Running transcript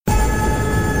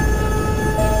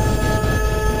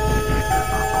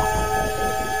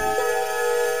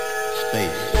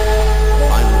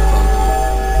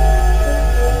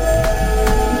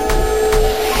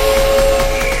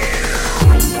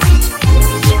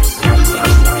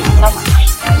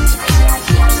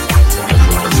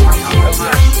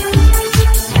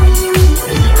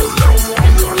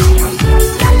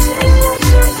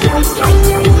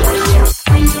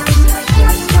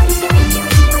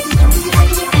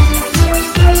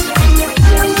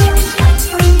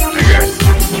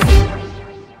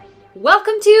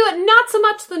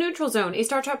Watch the Neutral Zone, a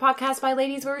Star Trek podcast by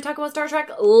ladies where we talk about Star Trek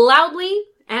loudly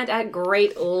and at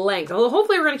great length. Although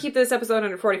hopefully we're going to keep this episode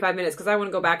under 45 minutes because I want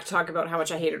to go back and talk about how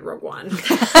much I hated Rogue One.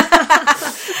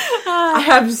 I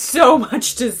have so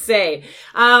much to say.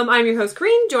 I'm your host,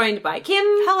 Corinne, joined by Kim.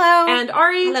 Hello. And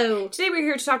Ari. Hello. Today we're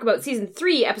here to talk about Season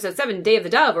 3, Episode 7, Day of the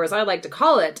Dove, or as I like to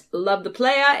call it, Love the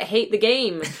Playa, Hate the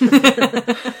Game.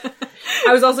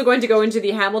 I was also going to go into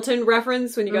the Hamilton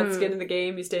reference. When you got skin in the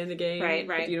game, you stay in the game. Right.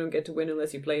 But you don't get to win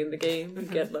unless you play in the game. You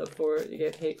get love for it, you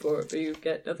get hate for it, but you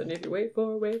get nothing if you wait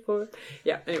for it.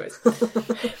 Yeah, anyways.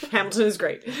 Hamilton is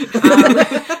great.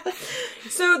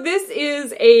 So this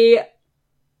is a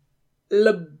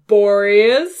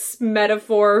laborious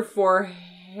metaphor for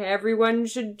everyone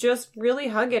should just really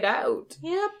hug it out.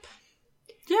 Yep.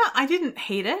 Yeah, I didn't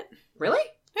hate it. Really?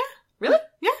 Yeah. Really?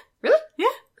 Yeah. Really? Yeah.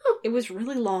 Oh. It was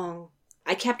really long.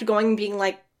 I kept going being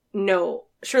like, no,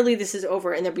 surely this is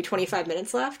over and there'll be 25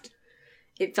 minutes left.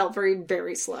 It felt very,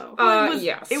 very slow.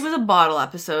 Yes. It was a bottle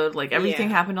episode. Like, everything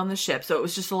Yeah. happened on the ship, so it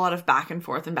was just a lot of back and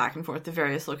forth to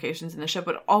various locations in the ship,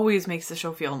 but it always makes the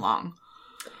show feel long.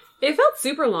 It felt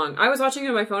super long. I was watching it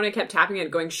on my phone, I kept tapping it,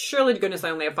 going, surely to goodness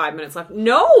I only have 5 minutes left.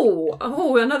 No!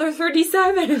 Oh, another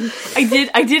 37. I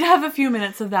did have a few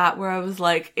minutes of that where I was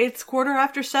like, it's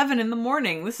 7:15 in the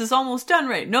morning. This is almost done,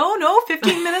 right? No,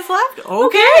 15 minutes left.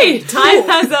 Okay, time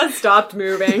has stopped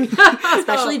moving.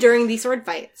 Especially during the sword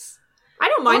fights. I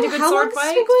don't mind a good how sword long fight.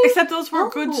 specifically? Except those were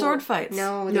good sword fights.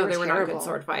 No, No, they were not terrible. good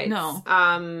sword fights.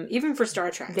 No. Even for Star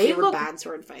Trek, They they were look bad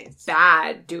sword fights.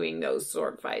 Bad doing those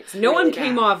sword fights. No Really one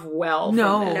came bad. off well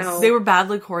No, from this. No. they were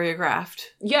badly choreographed.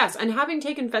 Yes, and having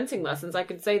taken fencing lessons, I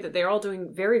could say that they're all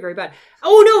doing very, very bad.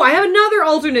 Oh no, I have another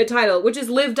alternate title, which is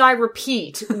Live, Die,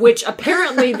 Repeat, which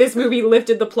apparently this movie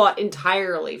lifted the plot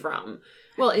entirely from.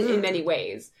 Well, in many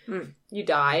ways. You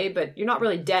die, but you're not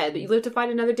really dead, but you live to fight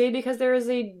another day because there is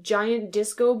a giant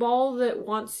disco ball that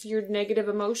wants your negative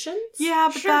emotions? Yeah,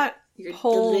 but that Your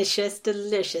whole... delicious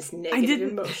negative didn't-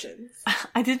 emotions.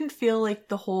 I didn't feel like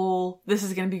the whole, this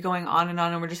is going to be going on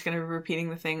and we're just going to be repeating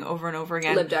the thing over and over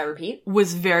again. Live, Die, Repeat.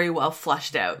 Was very well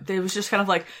fleshed out. It was just kind of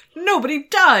like, nobody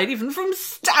died, even from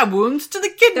stab wounds to the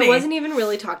kidney. That wasn't even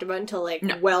really talked about until through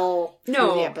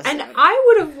the episode. And I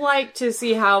would have liked to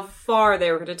see how far they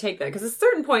were going to take that. Because at a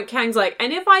certain point, Kang's like,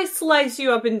 and if I slice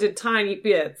you up into tiny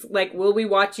bits, like, will we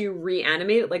watch you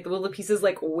reanimate it? Like, will the pieces,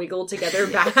 like, wiggle together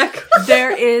back?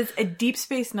 There is a Deep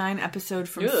Space Nine episode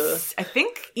from, Ugh. I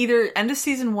think, either end of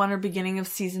season 1 or beginning of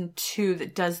season 2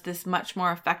 that does this much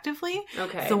more effectively.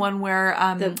 Okay. It's the one where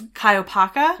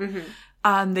Kaiopaka,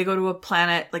 they go to a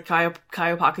planet, like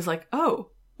Kaiopaka's like, oh,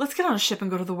 let's get on a ship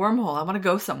and go to the wormhole. I want to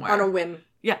go somewhere. on a whim.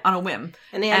 Yeah, on a whim.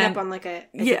 And they end up on like a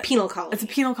penal colony. It's a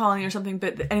penal colony or something,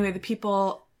 but anyway, the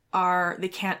people they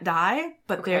can't die,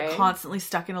 but they're Okay. constantly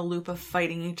stuck in a loop of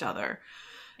fighting each other.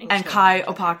 And killing Kai each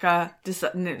other.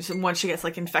 Opaka, once she gets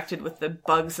like infected with the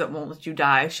bugs that won't let you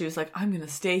die, she was like, I'm gonna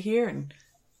stay here and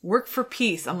work for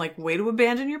peace. I'm like, way to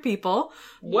abandon your people.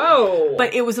 Whoa.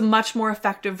 But it was a much more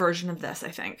effective version of this, I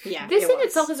think. Yeah, this it in was.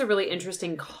 itself is a really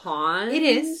interesting concept. It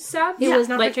is. It was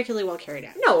not particularly well carried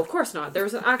out. No, of course not. There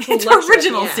was an actual It's lecture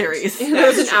original at the series. End. There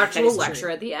was an That is actual true. lecture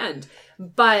at the end.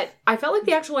 But I felt like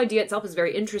the actual idea itself is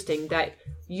very interesting, that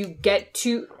you get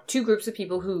two groups of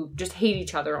people who just hate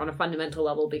each other on a fundamental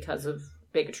level because of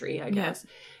bigotry, I guess.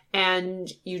 And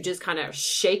you just kind of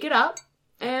shake it up,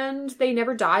 and they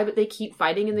never die, but they keep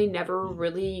fighting, and they never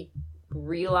really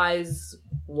realize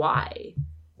why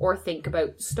or think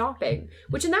about stopping.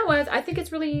 Which in that way, I think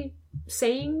it's really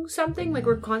saying something. Like,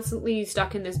 we're constantly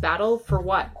stuck in this battle for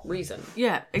what reason?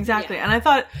 Yeah, exactly. And I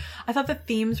thought the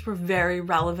themes were very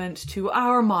relevant to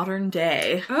our modern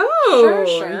day. Oh,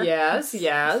 Sure. yes. It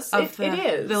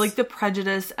is. They're like the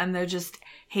prejudice, and they're just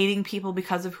hating people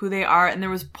because of who they are. And there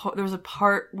was a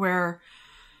part where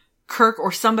Kirk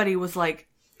or somebody was like,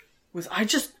 was I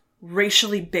just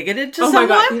racially bigoted to someone?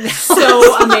 my god,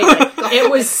 so amazing.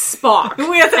 It was Spock.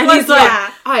 Yes, it and was, he's like,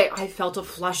 yeah. I felt a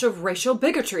flush of racial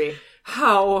bigotry.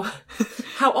 How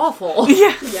awful.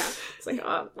 Yeah. Yeah. It's like,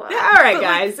 all right, but,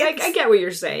 guys, like, I get what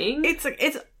you're saying. It's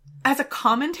as a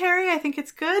commentary, I think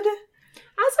it's good.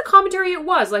 As a commentary, it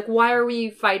was like, why are we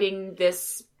fighting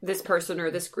this person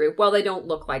or this group? Well, they don't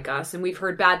look like us, and we've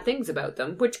heard bad things about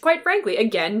them, which, quite frankly,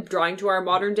 again, drawing to our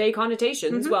modern day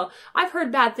connotations, well, I've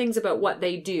heard bad things about what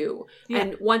they do,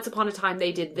 and once upon a time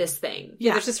they did this thing.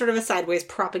 Yeah, there's just sort of a sideways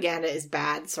propaganda is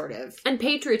bad, sort of. And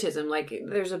patriotism, like,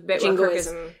 there's a bit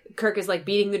where Kirk is like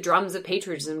beating the drums of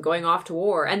patriotism, going off to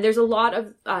war, and there's a lot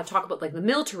of talk about like the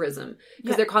militarism,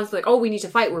 because they're constantly like, oh, we need to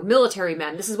fight, we're military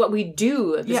men, this is what we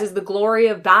do, this is the glory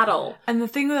of battle. And the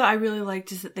thing that I really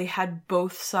liked is that they had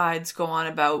both sides go on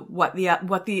about what the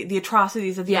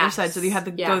atrocities of the other side. So you have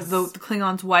the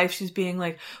Klingon's wife. She's being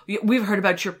like, we've heard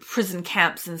about your prison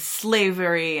camps and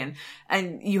slavery, and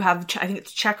you have, I think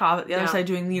it's Chekhov at the other side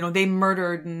doing, they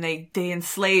murdered and they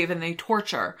enslave and they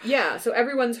torture. Yeah, so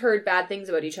everyone's heard bad things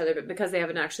about each other, but because they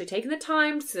haven't actually taken the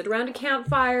time to sit around a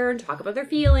campfire and talk about their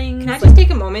feelings. Can I just take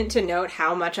a moment to note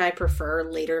how much I prefer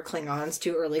later Klingons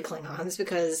to early Klingons?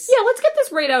 Because... Yeah, let's get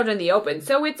this right out in the open.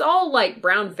 So it's all, like,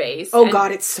 brown face. Oh,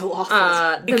 God, it's so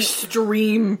awful.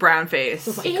 Extreme brown face.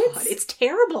 Oh, my God, it's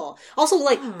terrible. Also,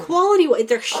 like, quality-wise,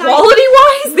 they're shiny.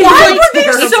 Quality-wise? Why were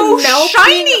they so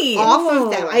shiny? Off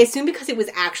of them. I assume because it was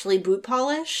actually boot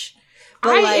polish.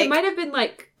 But it might have been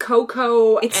like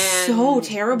cocoa it's and so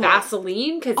terrible.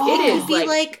 Vaseline, because it is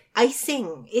like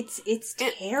icing. It's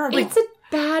terrible. It's a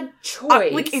bad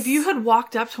choice. Like, if you had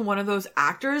walked up to one of those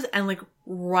actors and, like,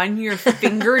 run your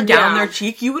finger down their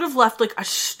cheek, you would have left, like, a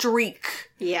streak.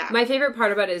 Yeah. My favorite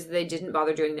part about it is they didn't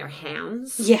bother doing their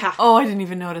hands. Yeah. Oh, I didn't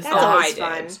even notice That's that. always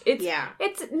I fun. did.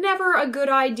 It's never a good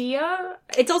idea.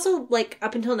 It's also, like,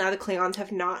 up until now, the Klingons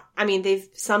have not... I mean, they've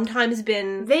sometimes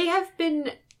been... They have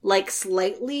been... like,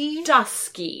 slightly...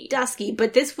 Dusky,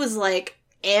 but this was, like,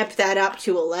 amp that up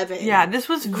to 11. Yeah, this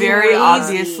was very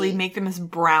obviously make them as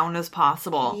brown as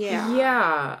possible. Yeah.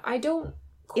 Yeah, I don't...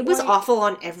 It was awful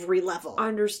on every level.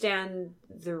 Understand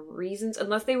the reasons,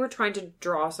 unless they were trying to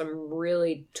draw some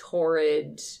really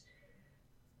torrid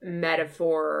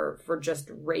metaphor for just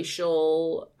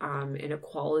racial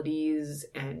inequalities,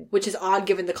 and which is odd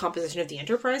given the composition of the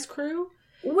Enterprise crew.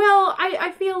 Well,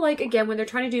 I feel like, again, when they're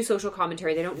trying to do social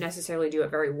commentary, they don't necessarily do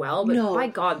it very well, but by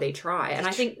God, they try. And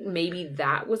I think maybe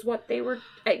that was what they were...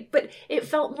 But it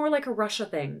felt more like a Russia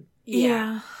thing.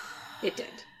 Yeah. It did.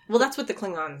 Well, that's what the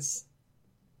Klingons...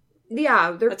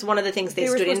 Yeah. That's one of the things they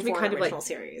stood in for in the original like,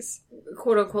 series.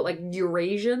 Quote-unquote, like,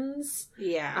 Eurasians.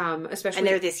 Yeah. Especially... And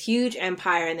they're this huge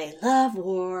empire, and they love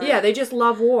war. Yeah, they just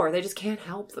love war. They just can't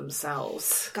help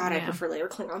themselves. God, I prefer later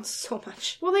Klingons so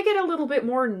much. Well, they get a little bit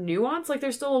more nuance. Like,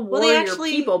 they're still a warrior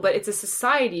people, but it's a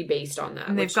society based on that.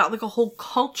 And they've got, like, a whole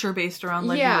culture based around,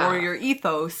 like, warrior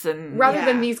ethos and... Rather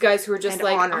than these guys who are just and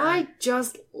like, honor. I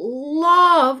just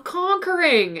love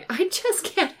conquering. I just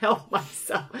can't help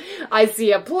myself. I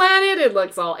see a planet, it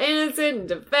looks all innocent and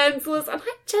defenseless, and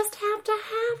I just have to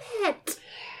have it.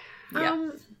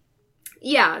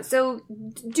 Yeah, so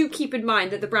do keep in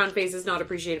mind that the brown face is not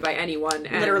appreciated by anyone.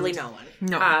 And, literally no one.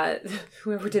 No.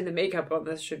 Whoever did the makeup on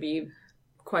this should be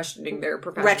questioning their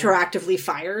profession. Retroactively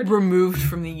fired. Removed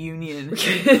from the union.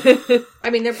 I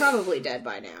mean, they're probably dead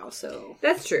by now, so...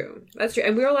 That's true.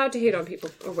 And we're allowed to hate on people...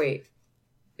 Oh, wait.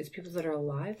 It's people that are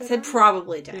alive? I said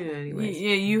probably dead. Yeah, anyways.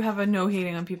 Yeah, you have a no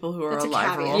hating on people who are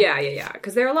alive rule. Yeah.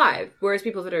 Because they're alive. Whereas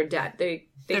people that are dead, they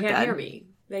can't dead. hear me.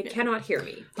 They cannot hear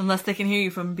me. Unless they can hear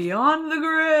you from beyond the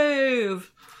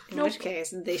grave. In which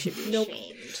case, they should be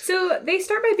shamed. So they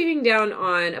start by beaming down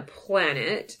on a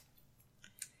planet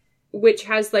which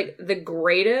has, like, the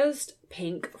greatest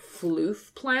pink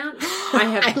floof plant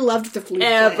I loved the floof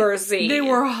ever seen. They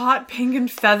were hot pink and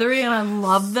feathery, and I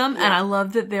loved them. Yeah. And I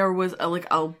loved that there was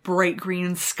a bright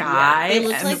green sky. Yeah. They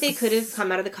looked like they could have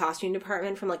come out of the costume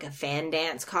department from, like, a fan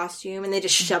dance costume, and they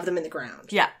just shoved them in the ground.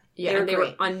 Yeah. Yeah, and they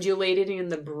were undulating in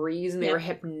the breeze, and they were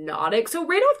hypnotic. So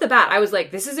right off the bat, I was like,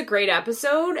 this is a great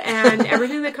episode, and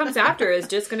everything that comes after is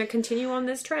just going to continue on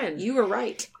this trend. You were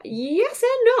right. Yes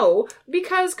and no,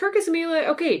 because Kirk is immediately like,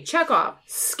 okay, Chekhov,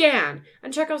 scan.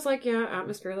 And Chekhov's like, yeah,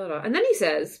 atmosphere, blah, blah. And then he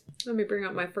says, let me bring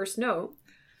up my first note.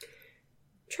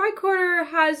 Tricorder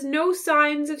has no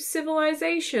signs of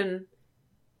civilization.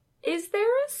 Is there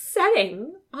a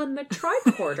setting on the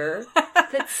tricorder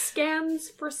that scans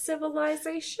for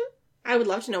civilization? I would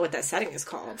love to know what that setting is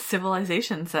called.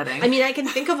 Civilization setting. I mean, I can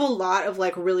think of a lot of,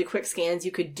 like, really quick scans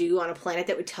you could do on a planet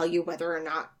that would tell you whether or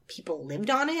not people lived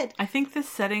on it. I think this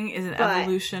setting is an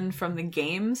evolution from the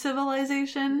game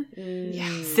Civilization.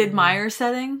 Yeah. Sid Meier's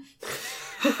setting.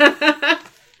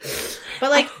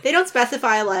 But, like, they don't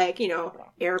specify, like, you know,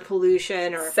 air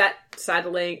pollution or...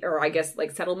 Settling, or I guess,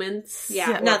 like, settlements.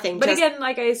 Yeah, nothing. But again,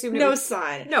 like, I assume... No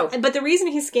sign. No. But the reason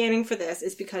he's scanning for this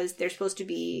is because there's supposed to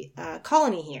be a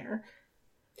colony here.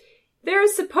 There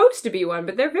is supposed to be one,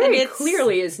 but there very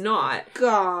clearly is not.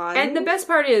 Gone. And the best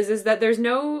part is that there's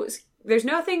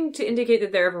nothing to indicate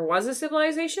that there ever was a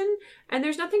civilization, and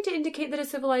there's nothing to indicate that a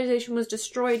civilization was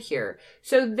destroyed here.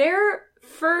 So their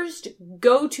first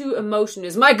go-to emotion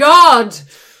is, my God,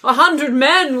 100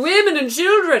 men, women, and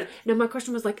children. Now, my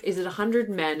question was, like, is it 100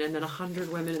 men, and then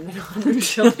 100 women, and then 100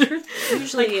 children?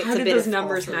 Usually like, it's how a did bit those of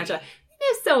numbers all match three. up?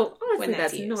 So honestly,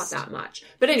 that's not that much.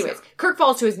 But anyways, Kirk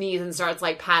falls to his knees and starts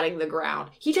like patting the ground.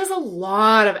 He does a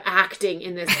lot of acting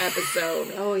in this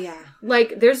episode. Oh yeah.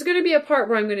 Like there's going to be a part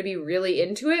where I'm going to be really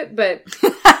into it, but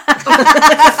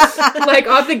like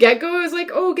off the get go, I was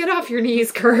like, "Oh, get off your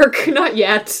knees, Kirk! Not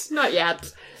yet, not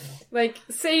yet." Like,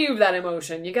 save that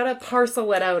emotion. You gotta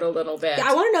parcel it out a little bit. Yeah,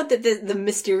 I want to note that the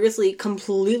mysteriously,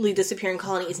 completely disappearing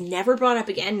colony is never brought up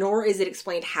again, nor is it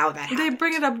explained how that happened. They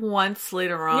bring it up once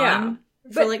later on.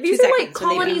 Yeah. For like 2 seconds. These are like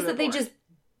colonies that they just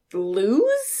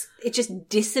lose? It just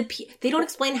disappears. They don't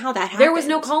explain how that happened. There was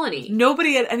no colony.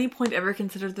 Nobody at any point ever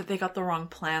considered that they got the wrong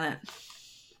planet.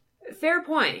 Fair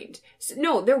point.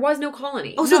 No, there was no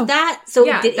colony. Oh, so no. that... So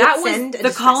yeah, did that it send the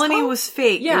colony call? Was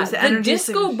fake. Yeah, it was the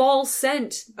disco ball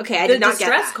sent okay, I did not get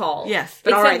that. Distress call. Yes.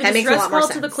 But all right, that makes a lot more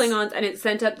sense. It sent the distress call to the Klingons, and it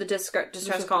sent up the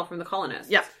distress call from the colonists.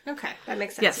 Yeah. Okay, that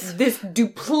makes sense. Yes. This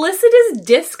duplicitous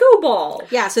disco ball.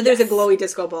 Yeah, so there's a glowy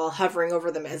disco ball hovering over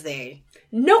them as they...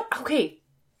 No, okay.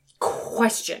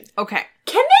 Question. Okay.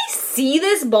 Can they see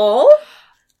this ball?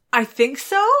 I think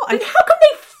so. Then how come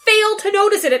they fail to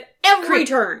notice it at every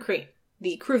turn?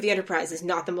 The crew of the Enterprise is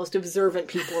not the most observant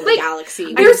people in the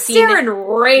galaxy. They're staring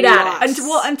right at it.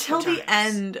 Until the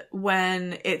end,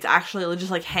 when it's actually just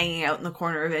like hanging out in the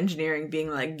corner of engineering, being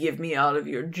like, "Give me all of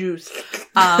your juice."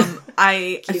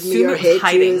 I assume it's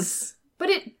hiding, but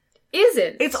it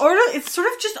isn't. It's sort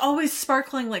of just always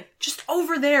sparkling, like just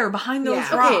over there behind those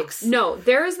rocks. Okay. No,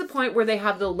 there is the point where they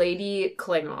have the Lady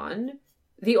Klingon,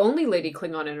 the only Lady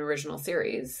Klingon in original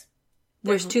series.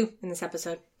 There's 2 in this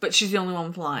episode. But she's the only one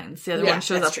with lines. The other one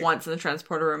shows up once in the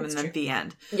transporter room and then at the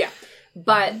end. Yeah.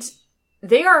 But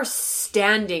they are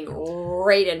standing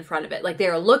right in front of it. Like, they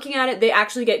are looking at it. They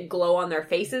actually get glow on their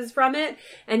faces from it.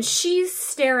 And she's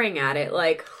staring at it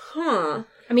like, huh.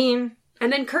 I mean...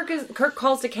 And then Kirk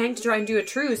calls to Kang to try and do a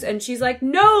truce. And she's like,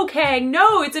 no, Kang,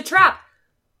 no, it's a trap.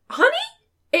 Honey?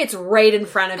 It's right in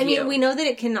front of you. I mean, we know that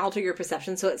it can alter your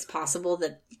perception, so it's possible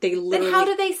that they literally... Then how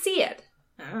do they see it?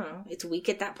 I don't know. It's weak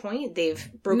at that point.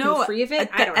 They've broken free of it.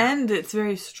 At the end, it's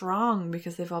very strong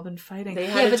because they've all been fighting. They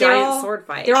had a giant sword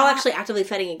fight. They're all actually actively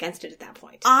fighting against it at that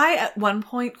point. I, at one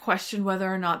point, questioned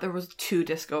whether or not there was 2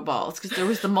 disco balls because there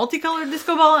was the multicolored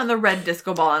disco ball and the red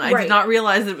disco ball, and I did not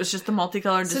realize it was just the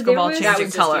multicolored disco ball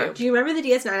changing color. Do you remember the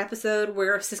DS9 episode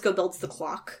where Cisco builds the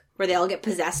clock, where they all get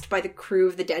possessed by the crew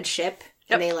of the dead ship?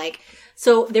 And they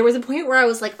so there was a point where I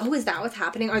was like, oh, is that what's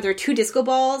happening? Are there 2 disco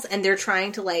balls and they're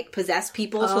trying to like possess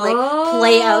people to like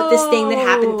play out this thing that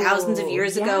happened thousands of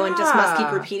years ago and just must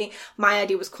keep repeating? My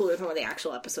idea was cooler than what the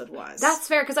actual episode was. That's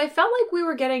fair, because I felt like we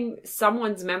were getting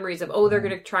someone's memories of, they're going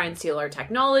to try and steal our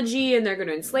technology and they're going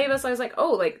to enslave us. I was like,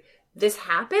 like, this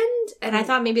happened? And I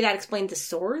thought maybe that explained the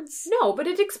swords. No, but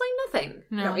it explained nothing.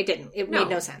 No, it didn't. It made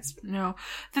no sense. No.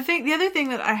 The other thing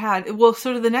that I had,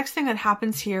 sort of the next thing that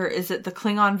happens here is that the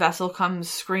Klingon vessel comes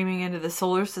screaming into the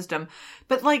solar system,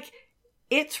 but like,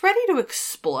 it's ready to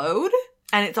explode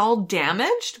and it's all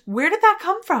damaged. Where did that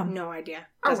come from? No idea.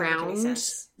 Doesn't make any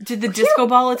sense. Did the disco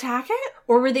ball attack it?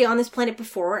 Or were they on this planet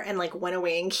before and like went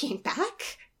away and came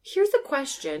back? Here's the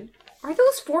question. Are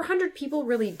those 400 people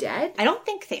really dead? I don't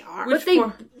think they are.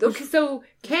 Okay, so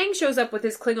Kang shows up with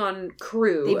his Klingon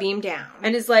crew. They beam down.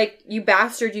 And is like, you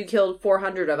bastard, you killed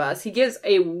 400 of us. He gives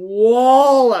a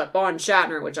wallop on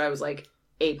Shatner, which I was like,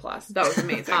 A+. That was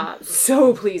amazing.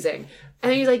 So pleasing.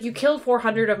 And then he's like, you killed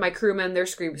 400 of my crewmen. Their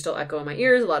screams still echo in my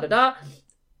ears, la-da-da.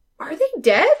 Are they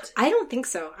dead? I don't think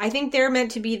so. I think they're meant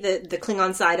to be the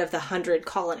Klingon side of the 100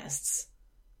 colonists.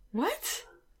 What?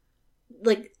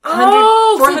 Like,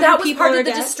 400 so that was people part of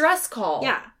the dead? distress call.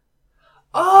 Yeah.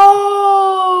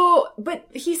 But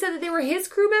he said that they were his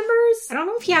crew members? I don't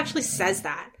know if he actually says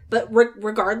that. But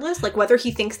regardless, like, whether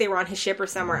he thinks they were on his ship or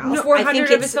somewhere else. No,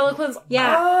 400 of his fellow Klingons?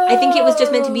 Yeah. I think it was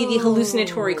just meant to be the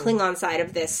hallucinatory Klingon side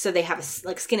of this, so they have,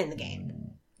 skin in the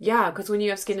game. Yeah, because when you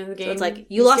have skin in the game... So it's like,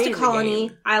 you lost a colony,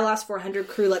 I lost 400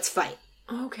 crew, let's fight.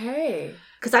 Okay.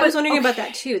 Because I was wondering about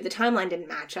that, too. The timeline didn't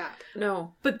match up.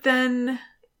 No. But then...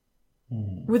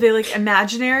 Were they, like,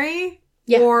 imaginary?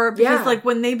 Yeah. Or, because, like,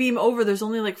 when they beam over, there's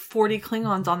only, like, 40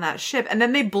 Klingons on that ship. And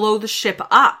then they blow the ship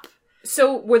up.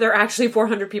 So, were there actually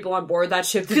 400 people on board that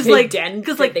ship? Because, like, on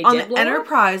the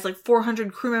Enterprise, like,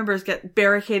 400 crew members get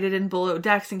barricaded in below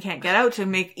decks and can't get out to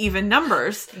make even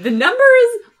numbers. The numbers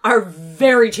are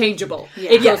very changeable.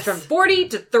 Yeah. It goes from 40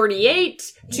 to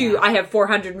 38 to I have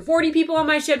 440 people on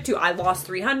my ship to I lost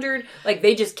 300. Like,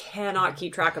 they just cannot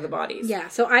keep track of the bodies. Yeah,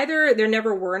 so either there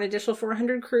never were an additional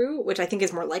 400 crew, which I think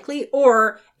is more likely,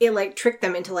 or it, like, tricked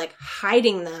them into, like,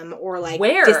 hiding them or, like,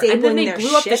 disabling and then they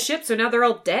blew up the ship, so now they're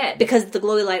all dead. Because the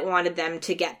glowy light wanted them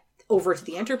to get over to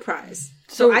the Enterprise.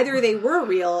 So either they were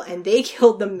real and they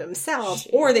killed them themselves,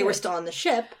 or they were still on the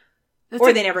ship,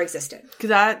 or they never existed. Because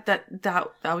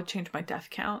that would change my death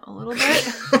count a little bit.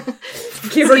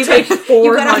 Give or take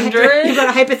 400. You've got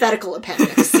a hypothetical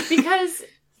appendix. Because,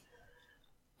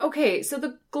 okay, so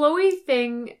the glowy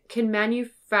thing can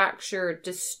manufacture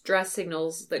distress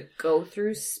signals that go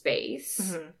through space.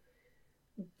 Mm-hmm.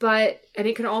 And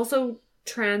it can also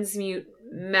transmute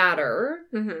matter.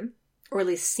 Mm-hmm. Or at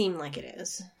least seem like it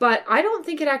is. But I don't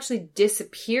think it actually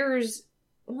disappears.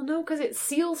 Well, no, because it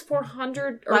seals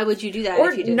 400. Why would you do that or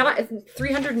if you didn't? Not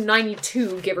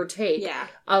 392, give or take,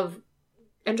 of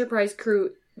Enterprise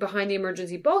crew behind the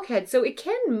emergency bulkhead. So it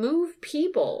can move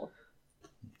people.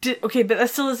 Okay, but that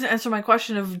still doesn't answer my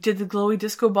question of did the glowy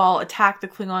disco ball attack the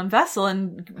Klingon vessel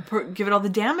and give it all the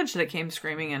damage that it came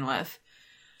screaming in with?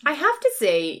 I have to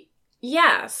say,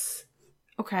 yes.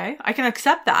 Okay, I can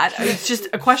accept that. It's just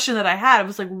a question that I had. I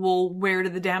was like, well, where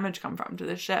did the damage come from to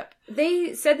the ship?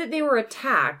 They said that they were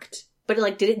attacked.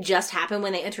 But, did it just happen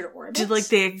when they entered orbit?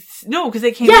 No, because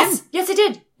they came in. Yes, it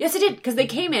did. Yes, it did. Because they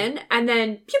came in, and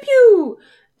then, pew pew!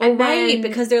 And then,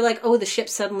 because they're like, oh, the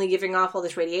ship's suddenly giving off all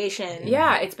this radiation.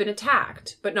 Yeah, it's been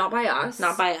attacked, but not by us.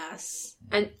 Not by us.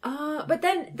 And but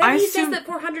then he says that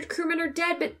 400 crewmen are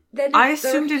dead, but then I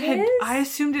assumed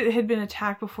it had been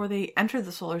attacked before they entered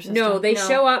the solar system. No, they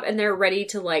show up and they're ready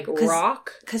to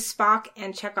rock. Because Spock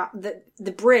and Chekhov,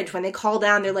 the bridge, when they call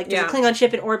down, they're like, there's a Klingon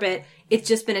ship in orbit. It's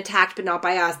just been attacked, but not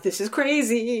by us. This is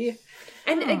crazy.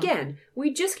 And again,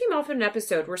 we just came off an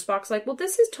episode where Spock's like, well,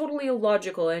 this is totally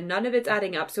illogical and none of it's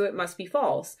adding up, so it must be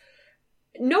false.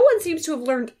 No one seems to have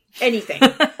learned anything.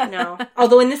 No.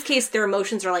 Although in this case, their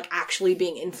emotions are actually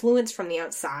being influenced from the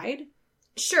outside.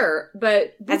 Sure,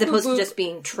 but... As opposed to just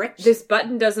being tricked. This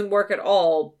button doesn't work at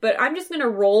all, but I'm just going to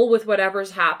roll with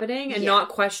whatever's happening and not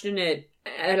question it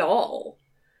at all.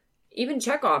 Even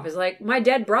Chekhov is like, my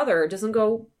dead brother doesn't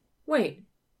go, wait,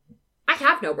 I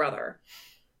have no brother.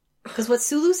 Because what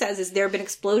Sulu says is there have been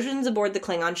explosions aboard the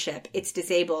Klingon ship. It's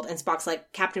disabled. And Spock's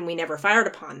like, Captain, we never fired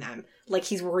upon them.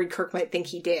 He's worried Kirk might think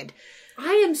he did.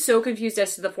 I am so confused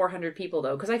as to the 400 people,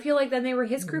 though. Because I feel like then they were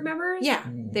his crew members? Yeah,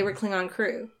 they were Klingon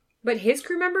crew. But his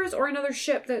crew members or another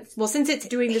ship that's Well, since it's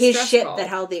doing his ship that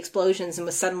held the explosions and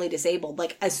was suddenly disabled,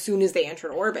 as soon as they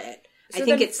entered orbit. So I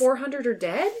think it's 400 are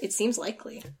dead? It seems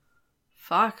likely.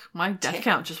 Fuck, my death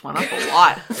count just went up a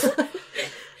lot.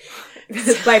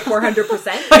 By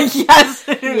 400%? Yes.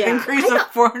 Increase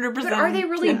of 400%. But are they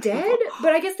really dead?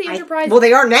 But I guess the Enterprise... Well,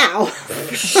 they are now.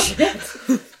 Shit.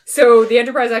 So the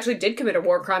Enterprise actually did commit a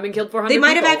war crime and killed 400 people.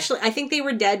 They might have actually... I think they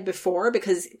were dead before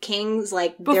because Kang's they're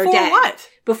dead. Before what?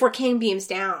 Before Kang beams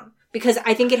down. Because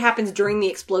I think it happens during the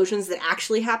explosions that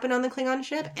actually happen on the Klingon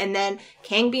ship. And then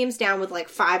Kang beams down with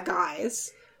 5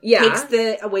 guys. Yeah. Takes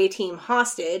the away team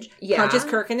hostage. Yeah. Punches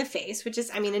Kirk in the face, which is,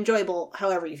 enjoyable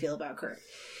however you feel about Kirk.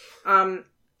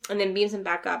 And then beams him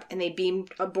back up, and they beam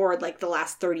aboard the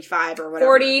last 35 or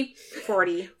whatever.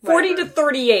 40 to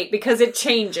 38, because it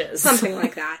changes. Something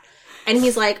like that. And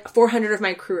he's like, 400 of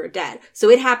my crew are dead.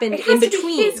 So it happened in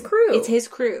between. It's his crew. It's his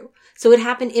crew. So it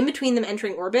happened in between them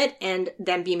entering orbit and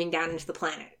them beaming down into the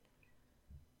planet.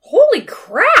 Holy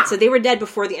crap! So they were dead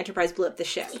before the Enterprise blew up the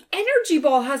ship. The energy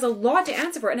ball has a lot to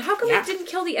answer for. And how come it didn't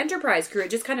kill the Enterprise crew?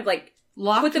 It just kind of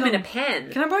put them in a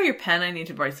pen. Can I borrow your pen? I need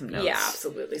to write some notes. Yeah,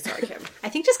 absolutely. Sorry, Kim. I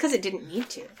think just because it didn't need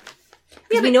to.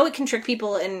 Because we know it can trick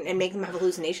people and make them have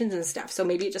hallucinations and stuff. So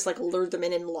maybe it just lured them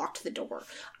in and locked the door.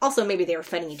 Also, maybe they were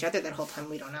fighting each other that whole time.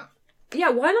 We don't know. Yeah,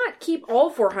 why not keep all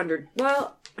 400?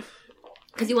 Well,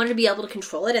 because you wanted to be able to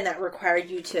control it, and that required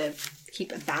you to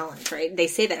keep a balance, right? They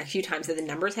say that a few times that the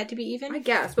numbers had to be even. I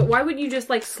guess, but why wouldn't you just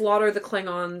slaughter the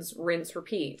Klingons, rinse,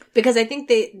 repeat? Because I think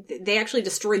they actually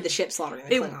destroyed the ship slaughtering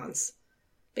the Klingons.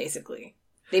 Basically.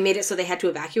 They made it so they had to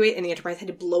evacuate and the Enterprise had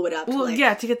to blow it up. Well,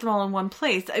 to get them all in one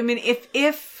place.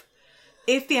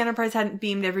 If the Enterprise hadn't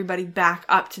beamed everybody back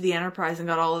up to the Enterprise and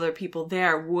got all of their people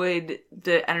there, would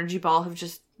the energy ball have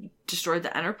just destroyed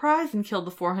the Enterprise and killed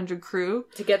the 400 crew?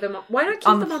 To get them... Why not keep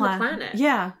them on the planet?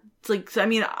 Yeah. It's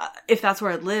if that's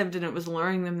where it lived and it was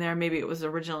luring them there, maybe it was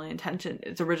original intention.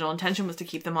 Its original intention was to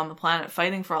keep them on the planet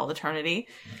fighting for all eternity.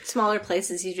 Smaller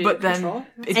places, easier to control.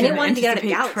 It and it wanted to get out of the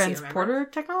galaxy, transporter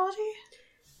technology?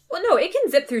 Well, no, it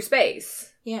can zip through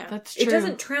space. Yeah. That's true. It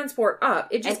doesn't transport up.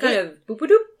 It just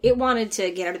boop-a-doop. It wanted to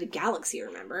get out of the galaxy,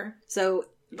 remember? So,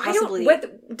 possibly...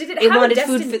 Did it have a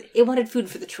destination? It wanted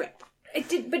food for the trip. It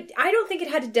did, but I don't think it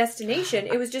had a destination.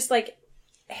 It was just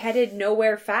headed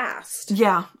nowhere fast.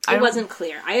 Yeah. It wasn't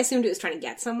clear. I assumed it was trying to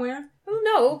get somewhere. Well,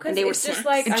 no, because it's just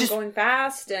I'm going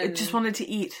fast and... It just wanted to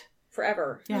eat.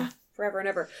 Forever. Yeah. Forever and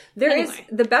ever. There is...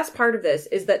 The best part of this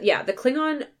is that, the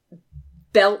Klingon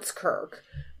belts Kirk,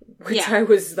 which I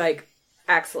was like,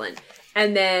 excellent.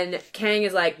 And then Kang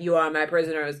is like, you are my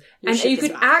prisoners. And you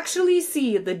could actually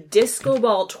see the disco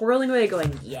ball twirling away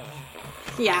going, yeah.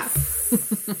 Yeah.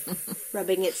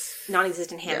 Rubbing its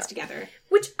non-existent hands together.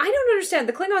 Which I don't understand.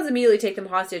 The Klingons immediately take them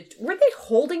hostage. Were they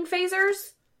holding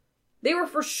phasers? They were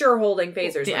for sure holding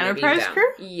phasers. The Enterprise crew?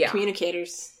 Yeah.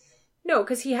 Communicators. No,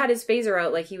 because he had his phaser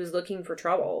out like he was looking for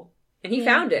trouble. And he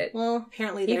found it. Well,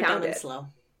 apparently they're dumb and slow.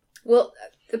 Well,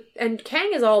 and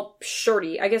Kang is all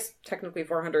shorty. I guess technically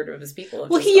 400 of his people.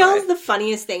 Well, he yells the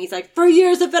funniest thing. He's like, for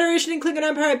years the Federation and Klingon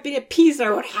Empire have been at peace.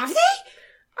 Or what have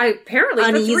they? Apparently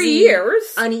for 3 years.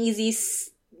 Uneasy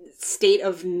state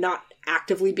of not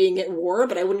actively being at war,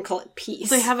 but I wouldn't call it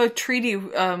peace. They have a treaty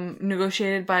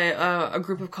negotiated by a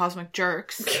group of cosmic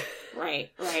jerks.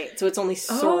 Right. So it's only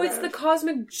sort of. It's the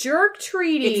Cosmic Jerk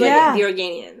Treaty. It's like the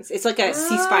Organians. It's like a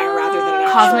ceasefire rather than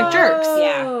an Cosmic Jerks.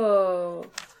 Yeah.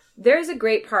 There's a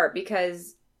great part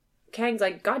because Kang's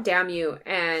like, God damn you,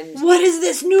 and... What is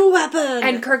this new weapon?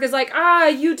 And Kirk is like,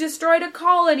 you destroyed a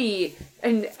colony.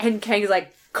 And Kang is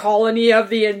like, Colony of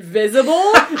the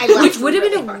Invisible? Which would have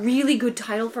been a really good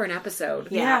title for an episode.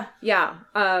 Yeah.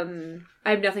 I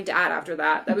have nothing to add after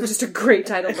that. That was just a great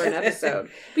title for an episode.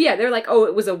 But yeah, they're like,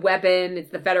 it was a weapon.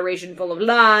 It's the Federation full of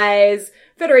lies.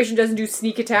 Federation doesn't do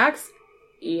sneak attacks.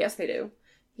 Yes, they do.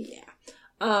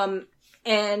 Yeah.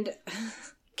 And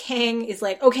Kang is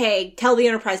like, okay, tell the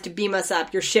Enterprise to beam us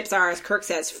up. Your ship's ours. Kirk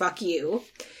says, fuck you.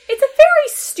 It's a very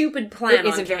stupid plan. It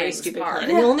is a very stupid plan.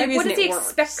 And the only reason what does he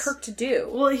expect Kirk to do?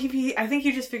 Well, I think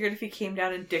he just figured if he came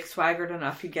down and dick swaggered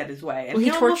enough, he'd get his way. And he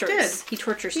tortures. He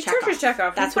tortures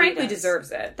Chekhov. That's what frankly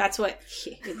deserves it. That's what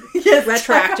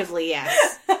retroactively,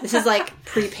 yes. This is like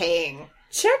prepaying.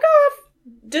 Chekhov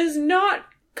does not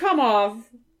come off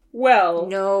well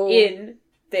in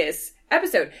this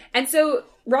episode. And so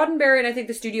Roddenberry and I think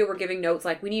the studio were giving notes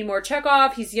like, we need more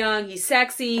Chekhov. He's young. He's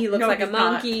sexy. He looks like a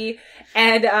monkey. Not.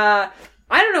 And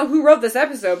I don't know who wrote this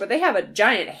episode, but they have a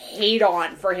giant hate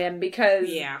on for him because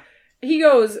he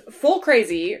goes full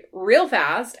crazy real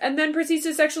fast and then proceeds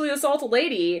to sexually assault a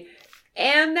lady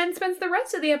and then spends the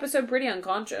rest of the episode pretty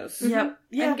unconscious. Yep.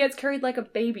 Yeah. And gets carried like a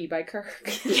baby by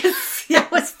Kirk. Yes.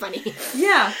 That was funny.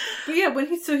 Yeah. But yeah, when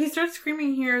he starts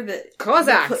screaming here that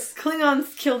Cossacks.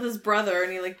 Klingons killed his brother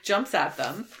and he jumps at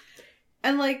them.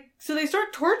 And so they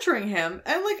start torturing him.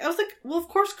 And I was like, well, of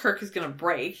course Kirk is going to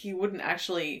break. He wouldn't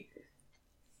actually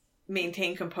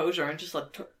maintain composure and just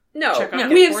No,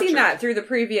 we have seen that through the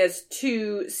previous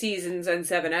 2 seasons and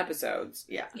 7 episodes.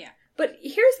 Yeah. But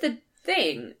here's the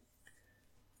thing.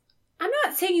 I'm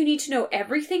not saying you need to know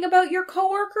everything about your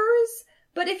coworkers,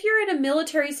 but if you're in a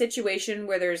military situation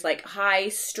where there's high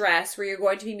stress, where you're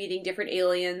going to be meeting different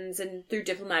aliens and through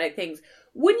diplomatic things,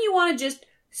 wouldn't you want to just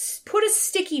put a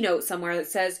sticky note somewhere that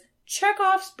says,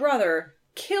 Chekhov's brother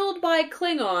killed by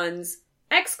Klingons, !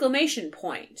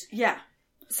 Yeah.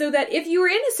 So that if you were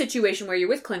in a situation where you're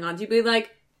with Klingons, you'd be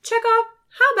like, Chekhov,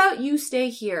 how about you stay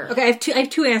here? Okay, I have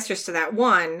two answers to that.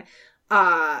 One,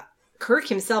 Kirk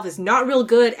himself is not real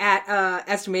good at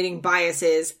estimating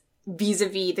biases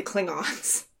vis-a-vis the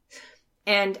Klingons.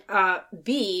 And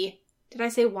B, did I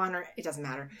say one or... It doesn't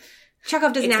matter.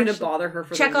 Chekhov doesn't actually... It's going to bother her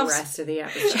for the rest of the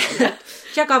episode.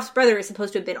 Chekhov's brother is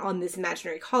supposed to have been on this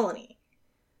imaginary colony.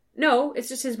 No, it's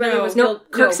just his brother was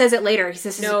killed. Kirk says it later. He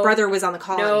says his brother was on the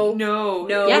colony. No.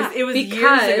 Yeah. It was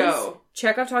years ago.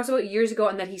 Chekhov talks about years ago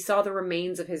and that he saw the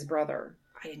remains of his brother.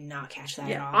 I did not catch that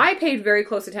at all. I paid very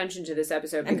close attention to this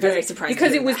episode. I'm very surprised.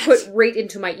 Because it was put right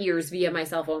into my ears via my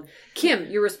cell phone. Kim,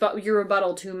 your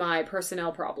rebuttal to my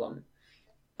personnel problem.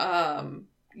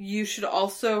 You should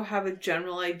also have a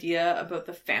general idea about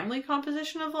the family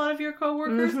composition of a lot of your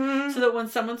coworkers, so that when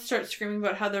someone starts screaming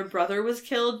about how their brother was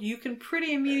killed, you can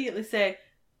pretty immediately say,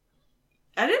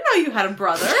 I didn't know you had a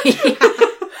brother.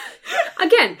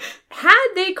 Again, had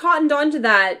they cottoned onto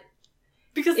that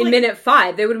because in minute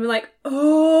 5, they would have been like,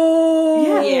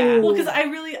 oh. Yeah. Well, because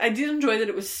I did enjoy that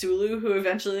it was Sulu who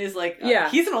eventually is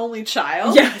he's an only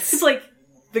child. Yes. It's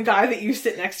the guy that you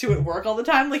sit next to at work all the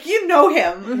time. You know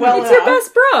him well enough. It's your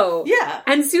best bro. Yeah.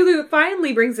 And Sulu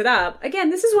finally brings it up. Again,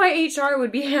 this is why HR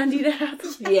would be handy to have.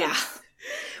 Yeah.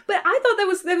 But I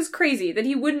thought that was crazy that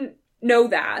he wouldn't know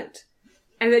that.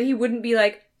 And that he wouldn't be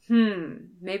like,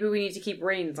 maybe we need to keep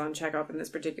reins on Chekhov in this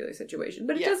particular situation.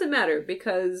 But it doesn't matter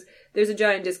because there's a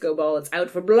giant disco ball. It's out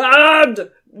for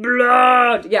blood!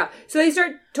 Blood! Yeah. So they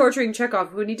start torturing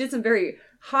Chekhov when he did some very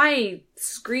high,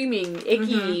 screaming,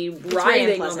 icky,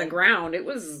 writhing on the ground. It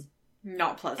was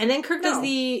not pleasant. And then Kirk does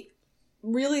the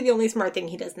only smart thing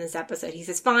he does in this episode. He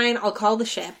says, fine, I'll call the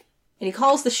ship. And he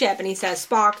calls the ship and he says,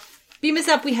 Spock, beam us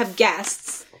up, we have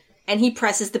guests. and he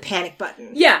presses the panic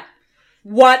button. Yeah.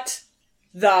 What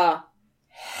the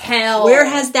hell? Where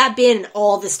has that been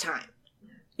all this time?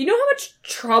 You know how much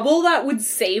trouble that would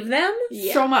save them?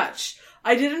 Yeah. So much.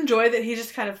 I did enjoy that he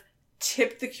just kind of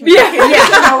tipped the communicator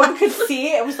so no one could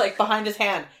see. It was like behind his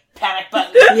hand. Panic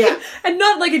button. Yeah. And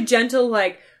not like a gentle,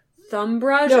 like, thumb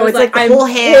brush. No, it's like the I'm whole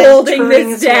hand holding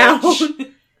this down switch.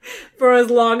 for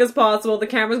as long as possible. The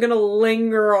camera's gonna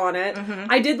linger on it. Mm-hmm.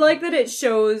 I did like that it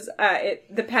shows,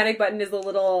 the panic button is the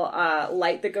little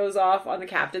light that goes off on the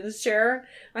captain's chair.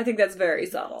 I think that's very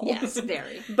subtle. Yes,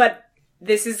 very. But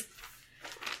this is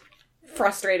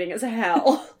frustrating as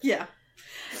hell. Yeah.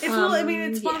 It's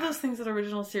it's one of those things that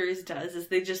original series does, is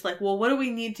they just like, well, what do we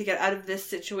need to get out of this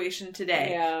situation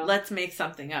today? Yeah. Let's make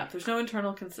something up. There's no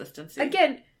internal consistency.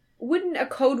 Again, wouldn't a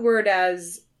code word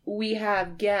as we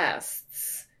have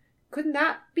guests, couldn't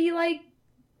that be like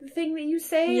the thing that you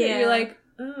say? Yeah. And you're like,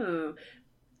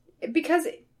 because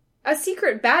a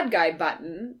secret bad guy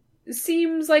button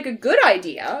seems like a good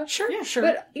idea. Sure, Yeah, sure.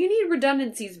 But you need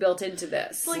redundancies built into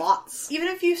this. Like, lots. Even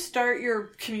if you start your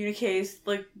communiques,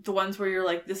 like the ones where you're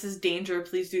like, this is danger,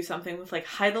 please do something, with like,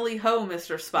 Heidely ho,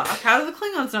 Mr. Spock. How do the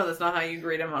Klingons know that's not how you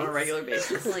greet him on a regular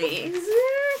basis?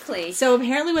 Exactly. So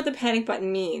apparently what the panic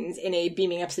button means in a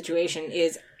beaming up situation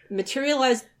is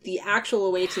materialize the actual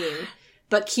away team,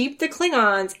 but keep the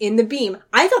Klingons in the beam.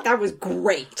 I thought that was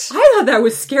great. I thought that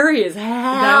was scary as hell.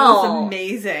 That was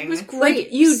amazing. It was great.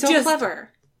 Like, you so just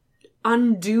clever.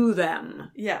 undo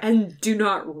them. Yeah. And do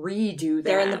not redo them.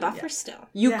 They're in the buffer still.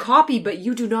 You copy, but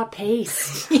you do not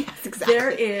paste. Yes, exactly. There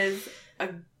is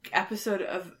an episode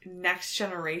of Next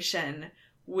Generation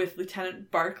with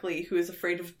Lieutenant Barclay, who is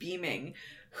afraid of beaming,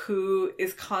 who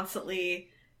is constantly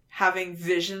having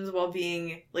visions while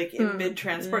being like in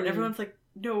mid-transport, and everyone's like,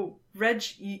 no, Reg,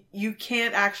 you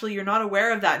can't actually, you're not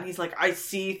aware of that. And he's like, I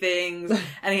see things.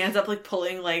 And he ends up like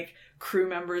pulling like crew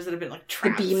members that have been like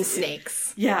trapped. The beam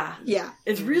snakes. Yeah. Yeah.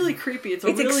 It's really creepy. It's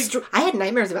I had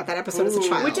nightmares about that episode as a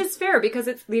child. Which is fair, because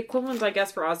it's the equivalent, I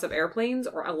guess, for us of airplanes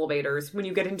or elevators. When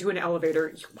you get into an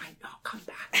elevator, you might not come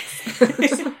back.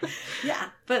 Yeah.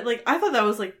 But like, I thought that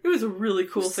was like, it was a really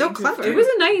cool So thing. clever. It was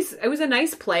a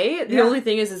nice play. The only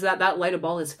thing is that light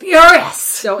ball is furious.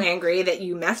 So angry that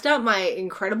you messed up my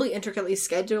incredibly intricately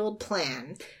scheduled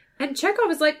plan. And Chekhov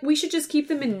is like, we should just keep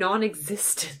them in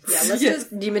non-existence. Yeah, let's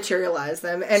just dematerialize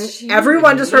them. And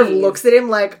everyone just sort of looks at him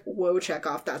like, whoa,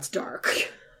 Chekhov, that's dark.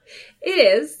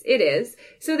 It is.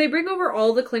 So they bring over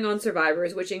all the Klingon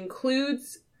survivors, which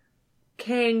includes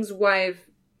Kang's wife,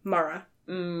 Mara,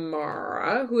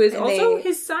 who is also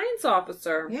his science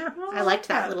officer. Yeah, I liked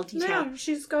that little detail. Yeah,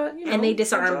 she's got, and they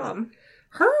disarm them.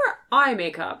 Her eye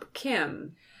makeup,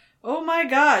 Kim. Oh my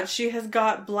god, she has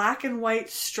got black and white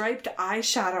striped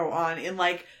eyeshadow on in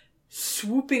like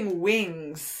swooping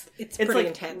wings. It's pretty like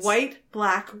intense.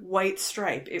 White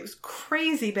stripe. It was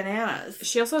crazy bananas.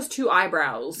 She also has two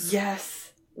eyebrows.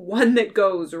 Yes. One that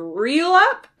goes real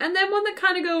up, and then one that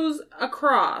kind of goes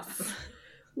across.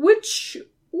 Which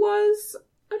was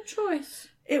a choice.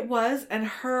 It was, and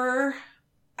her...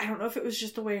 I don't know if it was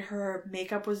just the way her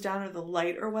makeup was done or the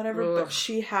light or whatever, but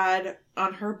she had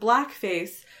on her black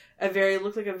face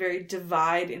looked like a very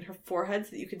divide in her forehead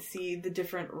so that you could see the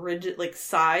different rigid, like,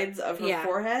 sides of her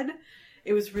forehead.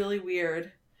 It was really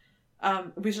weird.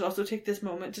 We should also take this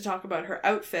moment to talk about her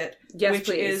outfit, which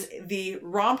is the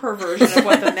romper version of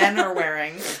what the men are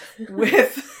wearing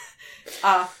with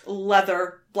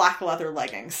black leather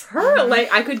leggings.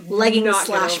 I could leggings not /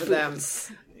 get over them.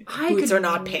 Boots are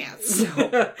not pants.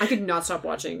 No, I could not stop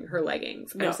watching her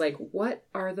leggings. No. I was like, what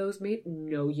are those made?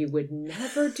 No, you would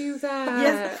never do that.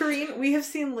 Yes, Corrine, we have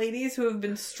seen ladies who have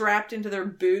been strapped into their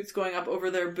boots going up over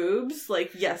their boobs.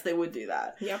 Like, yes, they would do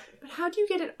that. Yep. But how do you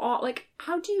get it all? Like,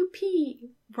 how do you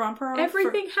pee? Romper off.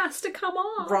 Everything has to come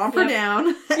off. Romper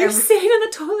down. You're sitting on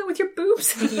the toilet with your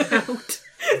boobs hanging out.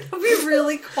 It'll be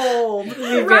really cold.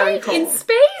 Right? In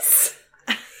space?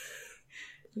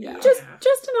 Yeah. Just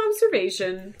an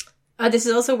observation. This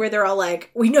is also where they're all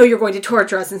like, we know you're going to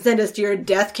torture us and send us to your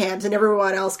death camps, and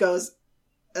everyone else goes,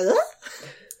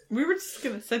 We were just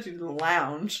gonna send you to the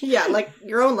lounge. Yeah, like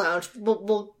your own lounge.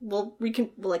 We'll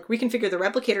reconfigure the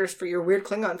replicators for your weird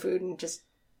Klingon food, and just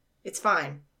it's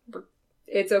fine.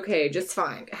 It's okay. Just it's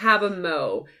fine. Have a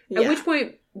mo. At which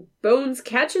point, Bones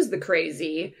catches the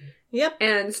crazy. Yep.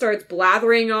 And starts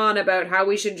blathering on about how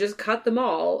we should just cut them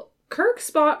all. Kirk,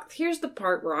 Spock, here's the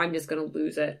part where I'm just going to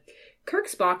lose it. Kirk,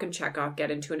 Spock, and Chekhov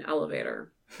get into an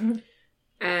elevator.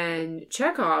 And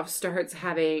Chekhov starts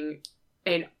having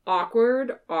an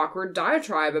awkward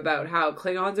diatribe about how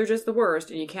Klingons are just the worst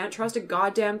and you can't trust a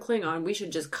goddamn Klingon. We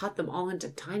should just cut them all into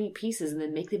tiny pieces and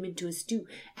then make them into a stew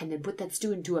and then put that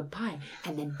stew into a pie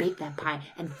and then bake that pie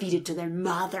and feed it to their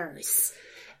mothers.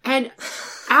 And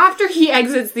after he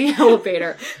exits the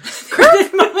elevator,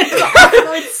 Kirk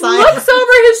looks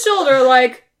over his shoulder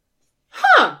like,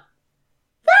 huh,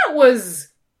 that was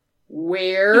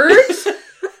weird.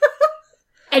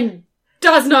 And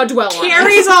does not dwell on it.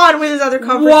 Carries on with his other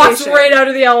conversation. Walks right out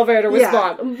of the elevator with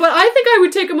Spock. But I think I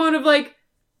would take a moment of like,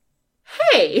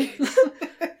 hey,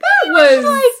 that was...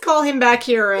 like, call him back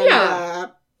here and...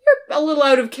 you're a little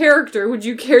out of character. Would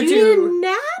you care do to... you need a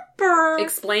nap or...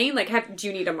 explain? Like, do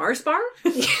you need a Mars bar?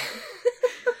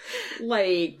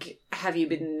 Like, have you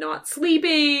been not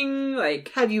sleeping?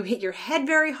 Like, have you hit your head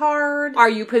very hard? Are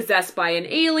you possessed by an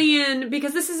alien?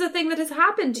 Because this is a thing that has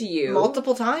happened to you.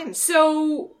 Multiple times.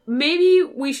 So, maybe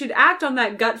we should act on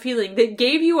that gut feeling that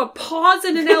gave you a pause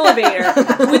in an elevator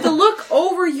with a look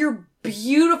over your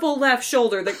beautiful left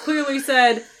shoulder that clearly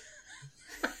said,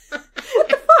 what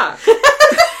the fuck?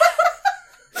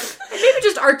 And maybe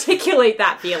just articulate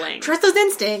that feeling. Trust those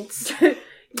instincts.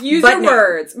 Use your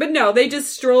words. But no, they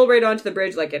just stroll right onto the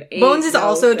bridge like an ain't Bones is no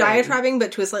also thing. diatribing,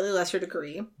 but to a slightly lesser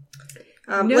degree.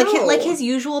 No. Like his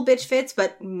usual bitch fits,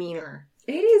 but meaner.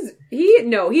 He's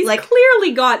like,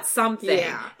 clearly got something.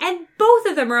 Yeah. And both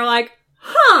of them are like,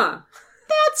 huh,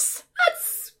 that's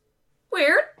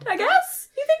weird, I guess.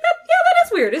 You think that? Yeah, that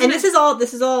is weird, isn't and it?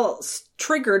 this is all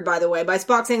triggered, by the way, by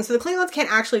Spock saying, so the Klingons can't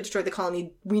actually destroy the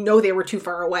colony. We know they were too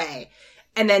far away.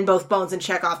 And then both Bones and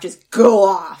Chekhov just go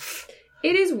off.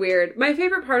 It is weird. My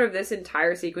favorite part of this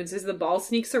entire sequence is the ball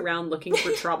sneaks around looking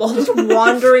for trouble. Just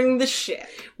wandering the ship.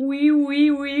 Wee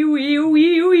wee wee wee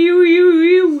wee wee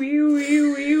wee wee wee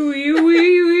wee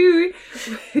wee wee.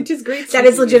 Which is great. That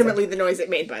is legitimately the noise it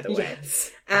made, by the way.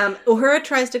 Yes. Uhura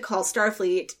tries to call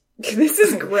Starfleet. This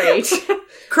is great.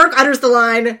 Kirk utters the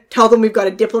line, tell them we've got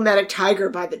a diplomatic tiger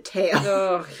by the tail.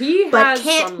 Oh, he has but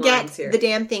can't some get lines here. the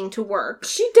damn thing to work.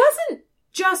 She doesn't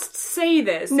just say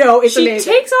this. No, it's she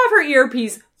amazing. takes off her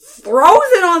earpiece, throws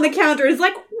it on the counter, is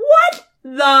like, what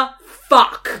the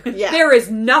fuck? Yeah. There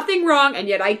is nothing wrong, and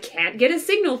yet I can't get a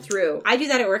signal through. I do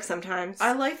that at work sometimes.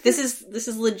 I like this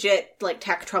is legit like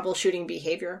tech troubleshooting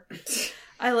behavior.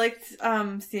 I liked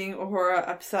seeing Uhura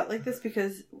upset like this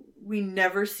because we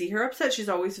never see her upset. She's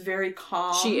always very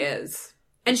calm. She is.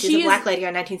 And she's a black lady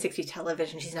on 1960s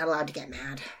television. She's not allowed to get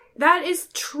mad. That is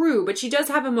true, but she does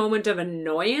have a moment of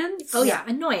annoyance. Oh yeah,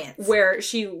 annoyance. Where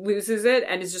she loses it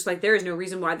and is just like, there is no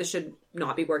reason why this should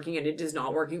not be working and it is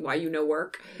not working, why you know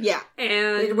work. Yeah.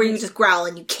 And where you just growl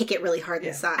and you kick it really hard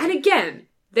inside. And again,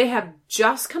 they have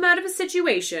just come out of a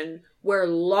situation where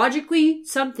logically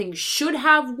something should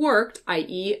have worked,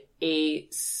 i.e. a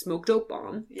smoke dope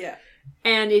bomb. Yeah.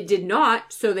 And it did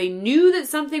not, so they knew that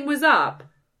something was up.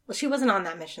 Well, she wasn't on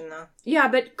that mission, though. Yeah,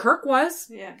 but Kirk was.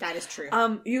 Yeah. That is true.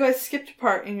 You guys skipped a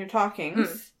part in your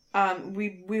talkings.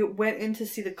 We went in to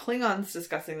see the Klingons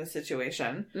discussing the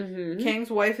situation. Mm-hmm. Kang's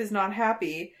wife is not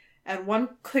happy, and one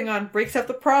Klingon breaks up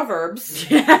the proverbs.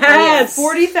 Yes!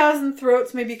 40,000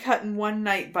 throats may be cut in one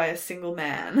night by a single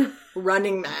man.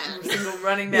 Running man. A single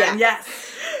running man, yes.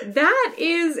 That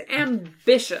is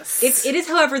ambitious. It is,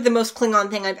 however, the most Klingon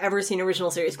thing I've ever seen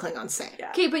original series Klingons say. Yeah.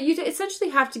 Okay, but you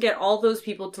essentially have to get all those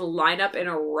people to line up in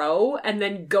a row and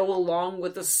then go along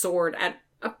with the sword at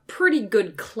a pretty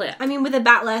good clip. I mean, with a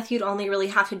batleth, you'd only really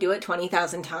have to do it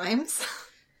 20,000 times.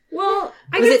 Well,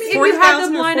 I Was guess it if you had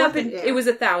 40,000 them or line up, 4,000? it was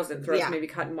 1,000 throats Yeah. maybe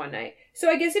cut in one night. So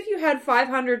I guess if you had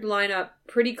 500 line up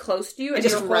pretty close to you and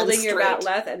just you're run holding your straight.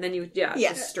 batleth and then you,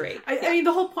 just straight. I mean,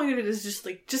 the whole point of it is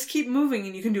just keep moving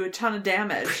and you can do a ton of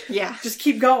damage. Yeah. Just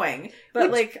keep going.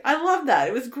 But, I love that.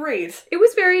 It was great. It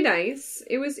was very nice.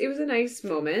 It was a nice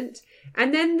moment.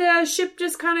 And then the ship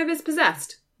just kind of is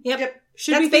possessed. Yep.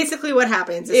 That's basically what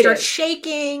happens. It starts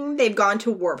shaking. They've gone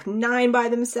to warp 9 by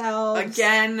themselves.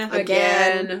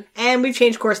 Again. And we've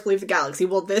changed course to leave the galaxy.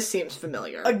 Well, this seems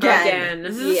familiar. Again.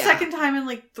 This is the second time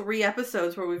in 3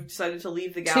 episodes where we've decided to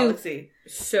leave the galaxy.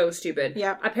 So stupid.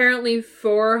 Yeah. Apparently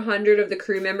 400 of the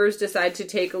crew members decide to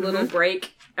take a little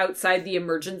break outside the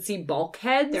emergency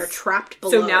bulkheads. They're trapped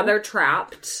below. So now they're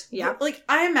trapped. Yeah.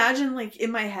 I imagine,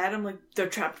 in my head, I'm they're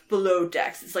trapped below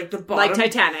decks. It's the bottom. Like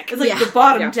Titanic. It's the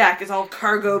bottom deck is all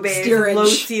cargo bays, and low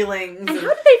ceilings. And how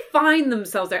do they find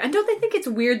themselves there? And don't they think it's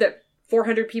weird that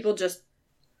 400 people just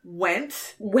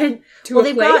went to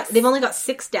a place? They've only got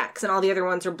 6 decks and all the other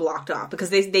ones are blocked off because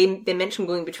they mentioned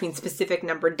going between specific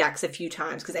numbered decks a few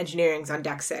times because engineering's on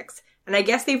deck 6. And I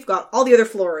guess they've got all the other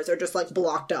floors are just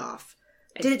blocked off.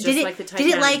 Did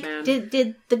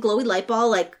the glowy light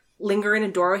ball linger in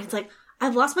a doorway? It's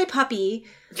I've lost my puppy.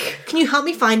 Can you help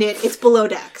me find it? It's below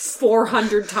decks.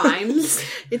 400 times.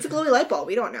 It's a glowy light bulb.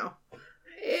 We don't know.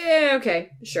 Yeah, okay.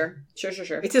 Sure.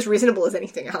 It's as reasonable as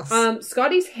anything else.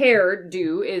 Scotty's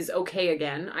hairdo is okay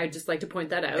again. I'd just like to point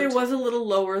that out. It was a little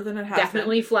lower than it has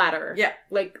Definitely been. flatter. Yeah.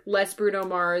 Like, less Bruno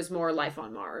Mars, more Life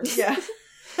on Mars. Yeah.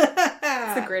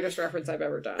 It's the greatest reference I've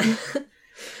ever done.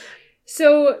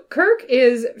 So, Kirk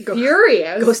is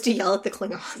furious. Goes to yell at the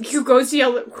Klingons. He goes to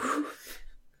yell at...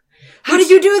 How did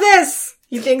you do this?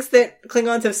 He thinks that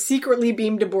Klingons have secretly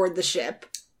beamed aboard the ship.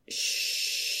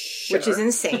 Sure. Which is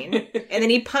insane. And then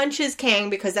he punches Kang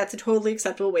because that's a totally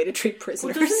acceptable way to treat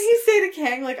prisoners. Well, doesn't he say to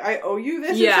Kang, like, I owe you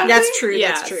this or something? That's true,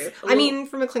 Yes. that's true. I mean,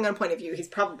 from a Klingon point of view, he's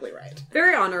probably right.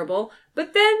 Very honorable.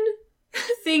 But then,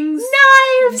 things...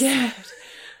 Knives! get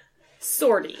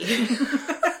swordy.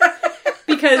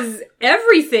 Because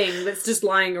everything that's just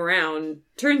lying around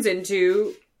turns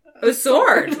into a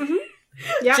sword.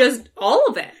 Yeah. Just all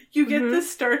of it. You get this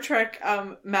Star Trek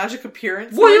magic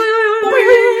appearance. Boing, boing, boing,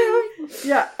 boing.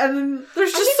 Yeah, and then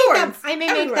there's just swords. I may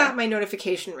make that my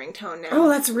notification ringtone now. Oh,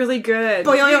 that's really good.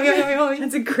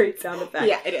 That's a great sound effect.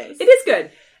 Yeah, it is. It is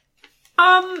good.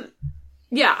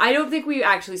 Yeah, I don't think we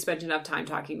actually spent enough time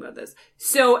talking about this.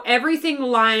 So everything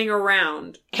lying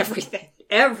around,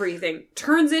 everything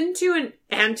turns into an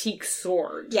antique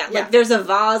sword. Yeah, like there's a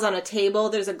vase on a table,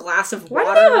 there's a glass of water.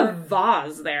 Why do they have a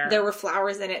vase there? There were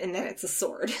flowers in it, and then it's a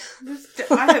sword.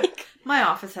 My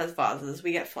office has vases.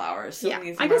 We get flowers. So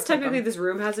I guess technically this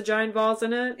room has a giant vase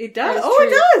in it. It does? True.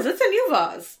 It does. It's a new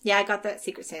vase. Yeah, I got that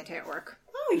Secret Santa at work.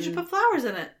 Oh, you should put flowers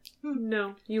in it.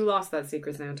 No, you lost that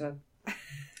Secret Santa.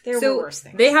 There were worse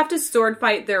things. They have to sword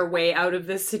fight their way out of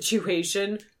this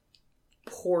situation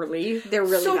poorly. They're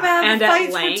really so bad. And the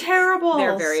fights length, were terrible.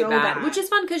 They're very So bad. Which is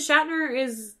fun because Shatner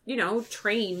is,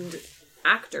 trained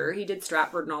actor. He did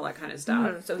Stratford and all that kind of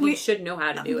stuff. So he should know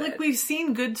how to do it. Like, we've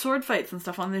seen good sword fights and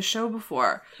stuff on this show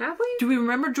before. Have we? Do we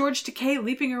remember George Takei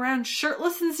leaping around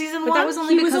shirtless in season 1? But that was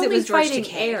only because it was George fighting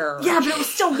Takei. air. Yeah, but it was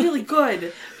still really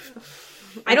good.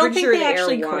 I don't think sure they the air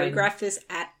actually won. choreographed this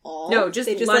at all. No, just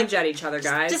they lunge at each other,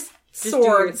 guys. Just do your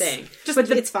swords. thing.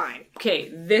 It's fine. Okay,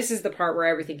 this is the part where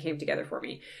everything came together for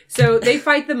me. So they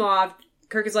fight them off.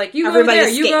 Kirk is like, Everybody go there,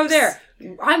 you go escapes.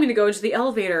 there. I'm going to go into the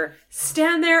elevator,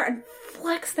 stand there, and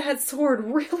flex that sword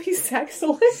really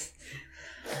sexily.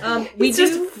 We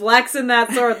just do flexing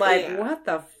that sword like, what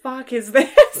the fuck is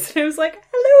this? And it was like,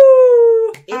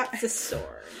 hello! It's a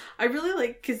sword. I really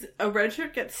like, because a red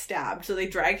shirt gets stabbed, so they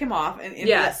drag him off and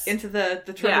into the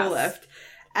turbo lift.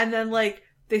 And then, like,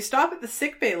 they stop at the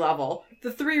sickbay level.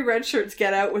 The 3 red shirts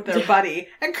get out with their buddy,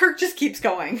 and Kirk just keeps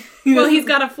going. Well, he's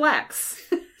got to flex.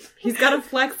 He's got to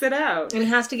flex it out. And he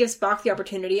has to give Spock the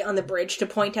opportunity on the bridge to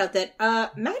point out that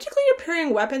magically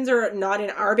appearing weapons are not in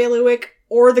our bailiwick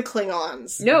or the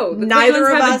Klingons. No, the neither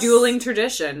Klingons of have us a dueling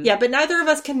tradition. Yeah, but neither of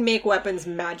us can make weapons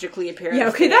magically appear. Yeah,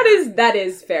 okay, that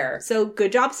is fair. So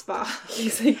good job, Spock.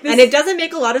 He's like, and it doesn't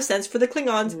make a lot of sense for the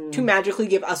Klingons to magically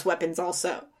give us weapons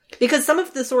also. Because some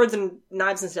of the swords and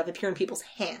knives and stuff appear in people's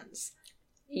hands.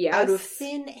 Yes. Out of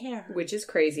thin air. Which is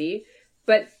crazy.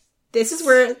 But this is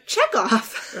where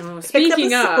Chekhov picks up a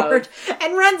sword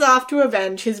and runs off to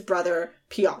avenge his brother,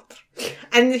 Piotr.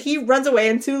 And he runs away,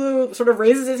 and Sulu sort of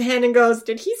raises his hand and goes,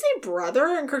 "Did he say brother?"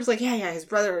 And Kirk's like, yeah, his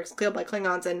brother was killed by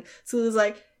Klingons. And Sulu's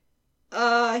like,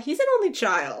 he's an only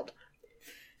child.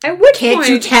 At which Can't point...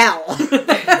 you tell?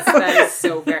 That is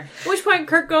so fair. At which point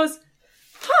Kirk goes,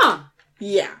 huh.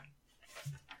 Yeah.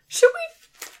 Should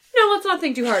we... No, let's not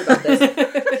think too hard about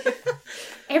this.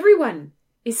 Everyone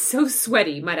is so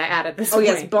sweaty, might I add at this point.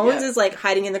 Oh, yes. Bones is, like,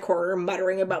 hiding in the corner,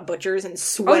 muttering about butchers and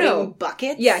sweating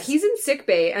buckets. Yeah, he's in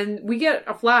sickbay, and we get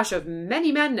a flash of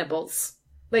many man nipples.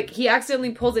 Like, he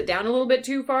accidentally pulls it down a little bit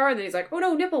too far, and then he's like, oh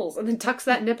no, nipples, and then tucks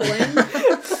that nipple in.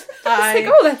 Like,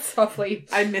 oh, that's lovely.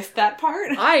 I missed that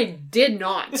part. I did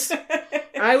not.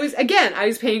 I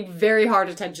was paying very hard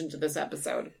attention to this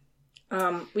episode.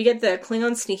 We get the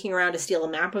Klingons sneaking around to steal a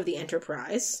map of the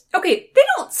Enterprise. Okay, they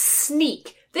don't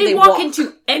sneak. They walk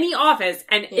into any office,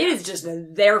 and it is just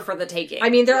there for the taking. I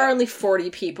mean, there are only 40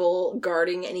 people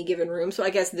guarding any given room, so I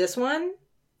guess this one,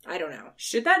 I don't know.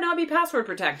 Should that not be password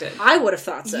protected? I would have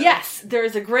thought so. Yes, there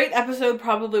is a great episode,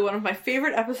 probably one of my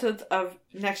favorite episodes of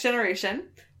Next Generation,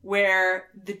 where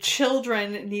the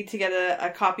children need to get a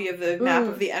copy of the map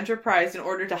of the Enterprise in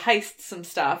order to heist some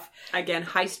stuff. Again,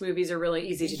 heist movies are really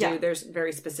easy to do. There's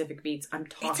very specific beats. I'm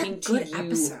talking to you,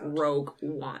 episode. Rogue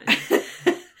One.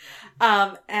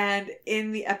 And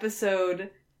in the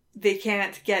episode, they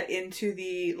can't get into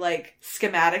the, like,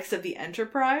 schematics of the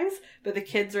Enterprise, but the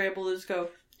kids are able to just go,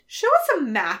 show us a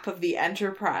map of the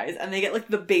Enterprise, and they get, like,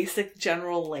 the basic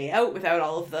general layout without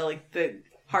all of the, like, the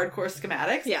hardcore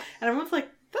schematics. Yeah. And everyone's like,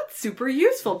 that's super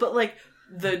useful, but, like,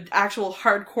 the actual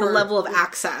hardcore... The level of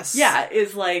access. Yeah,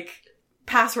 is, like,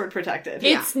 password protected.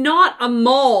 It's not a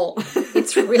mall.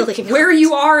 It's really not. Where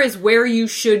you are is where you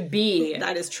should be.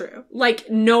 That is true. Like,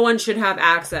 no one should have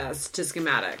access to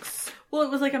schematics. Well, it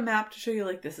was like a map to show you,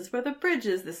 like, this is where the bridge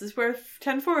is, this is where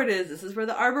 10 Forward is, this is where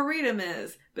the Arboretum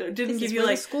is. But it didn't give you,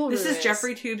 like, this is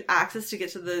Jeffrey Tube access to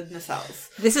get to the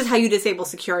nacelles. This is how you disable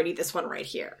security, this one right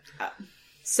here.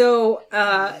 So,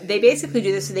 they basically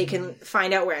do this so they can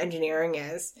find out where engineering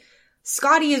is.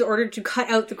 Scotty is ordered to cut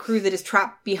out the crew that is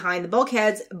trapped behind the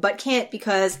bulkheads, but can't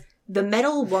because the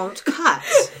metal won't cut.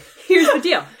 Here's the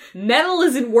deal. Metal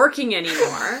isn't working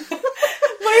anymore.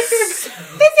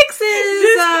 Physics is...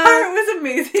 This part was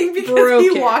amazing because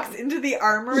broken. he walks into the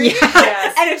armory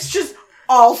Yes. and it's just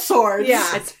all swords. Yeah.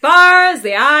 As far as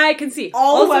the eye can see.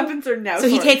 All Also, weapons are now So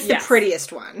he swords. takes the Yes.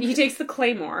 prettiest one. He takes the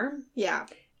claymore. Yeah.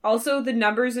 Also, the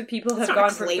numbers of people have not gone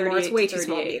a from claymore. 38 It's way to too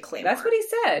small to 38. be a claymore. That's what he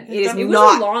said. It is was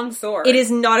not- a long sword. It is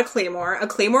not a claymore. A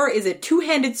claymore is a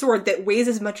two-handed sword that weighs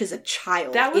as much as a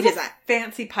child. That was It is a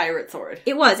fancy pirate sword.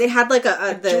 It was. It had like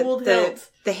jeweled hilt.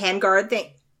 the handguard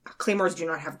thing. Claymores do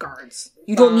not have guards.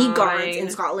 You don't need guards in Fine.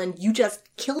 Scotland. You just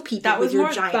kill people That with was your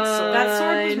more giant fun. sword. That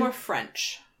sword was more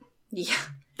French. Yeah.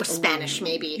 Or Spanish,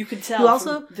 maybe. You could tell You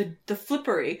also... from the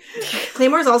flippery.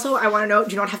 Claymores also, I want to know,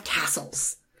 do not have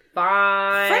tassels.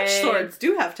 Fine. French swords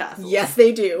do have tassels. Yes,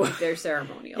 they do. They're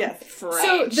ceremonial. Yes.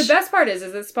 So the best part is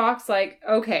that Spock's like,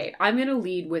 okay, I'm going to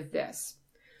lead with this.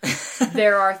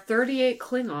 There are 38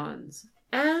 Klingons,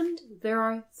 and there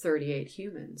are 38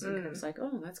 humans. And Kirk's like,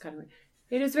 oh, that's kind of...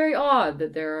 It is very odd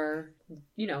that there are,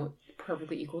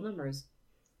 perfectly equal numbers.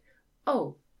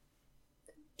 Oh,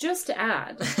 just to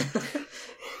add...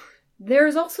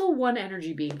 There's also one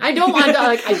energy being. I don't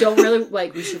really,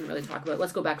 we shouldn't really talk about it.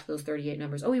 Let's go back to those 38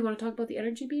 numbers. Oh, you want to talk about the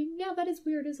energy being? Yeah, that is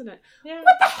weird, isn't it? Yeah.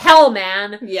 What the hell,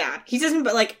 man? Yeah. He doesn't,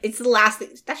 but it's the last thing.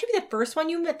 That should be the first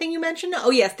thing you mentioned. Oh,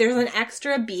 yes, there's an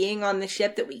extra being on the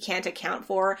ship that we can't account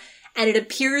for, and it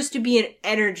appears to be an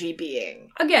energy being.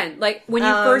 Again, when you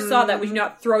first saw that, would you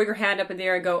not throw your hand up in the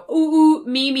air and go, ooh,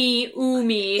 me, ooh,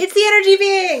 me? It's the energy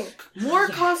being! More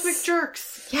cosmic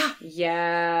jerks. Yeah.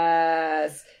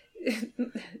 Yes.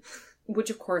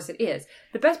 Which, of course, it is.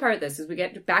 The best part of this is we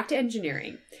get back to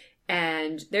engineering,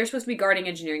 and they're supposed to be guarding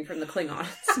engineering from the Klingons.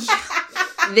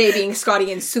 They being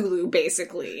Scotty and Sulu,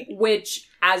 basically. Which,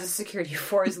 as a security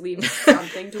force, leaves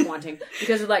something to wanting.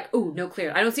 Because they're like, ooh, no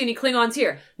clear. I don't see any Klingons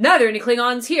here. Neither any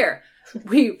Klingons here.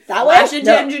 We That flash way?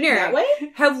 into No. engineering. That way?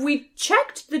 Have we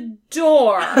checked the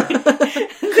door? Because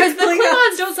the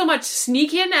Klingons don't so much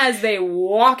sneak in as they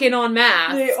walk in en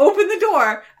masse. They open the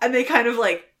door and they kind of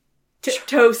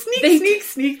tiptoe, sneak.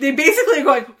 They basically are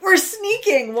going, we're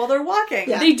sneaking while they're walking.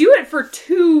 Yeah. They do it for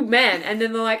two men, and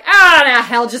then they're like, nah,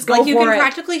 hell, just go for it. You can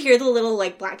practically hear the little,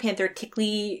 Black Panther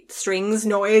tickly strings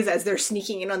noise as they're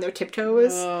sneaking in on their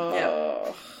tiptoes.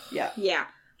 Yeah. Yeah.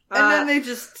 And then they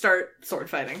just start sword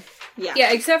fighting. Yeah.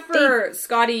 Yeah, except for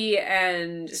Scotty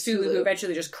and Sulu, who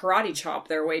eventually just karate chop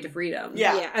their way to freedom.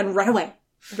 Yeah, and run away.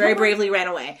 Very bravely ran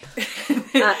away.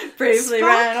 Bravely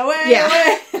ran away.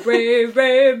 Yeah.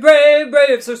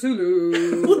 Brave, so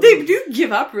Sulu. Well, they do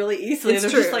give up really easily. It's They're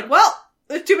true. just like, well,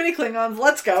 there's too many Klingons,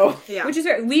 let's go. Yeah. Which is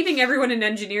fair. Leaving everyone in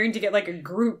engineering to get a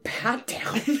group pat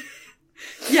down.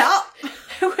 Yeah.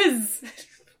 It was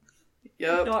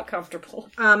Yep. not comfortable.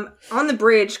 On the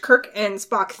bridge, Kirk and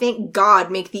Spock, thank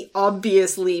God, make the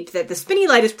obvious leap that the spinny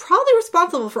light is probably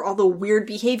responsible for all the weird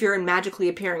behavior and magically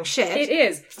appearing shit. It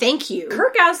is. Thank you.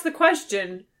 Kirk asked the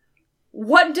question,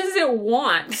 what does it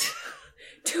want?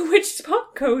 To which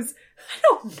Spock goes,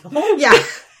 I don't know. Yeah.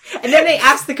 And then they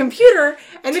ask the computer,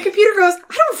 and the computer goes,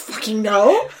 I don't fucking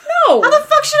know. No. How the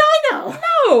fuck should I know?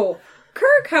 No.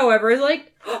 Kirk, however, is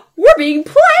like, we're being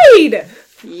played!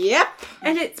 Yep.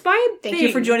 And it's by a Thank thing.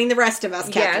 you for joining the rest of us,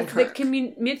 Captain Yes, Kirk. that can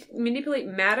manipulate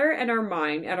matter and our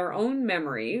mind and our own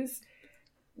memories,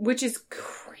 which is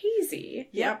crazy.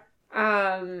 Yep.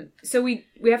 So we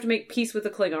have to make peace with the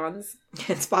Klingons.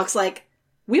 And Spock's like,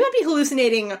 we might be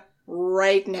hallucinating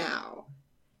right now.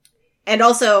 And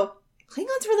also,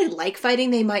 Klingons really like fighting.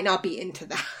 They might not be into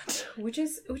that. Which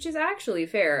is actually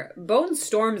fair. Bones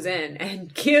storms in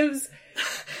and gives...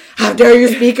 How dare you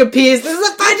speak of peace? This is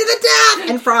a fight to the death!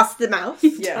 And frosts the mouth.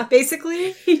 Yeah.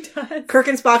 Basically. He does. Kirk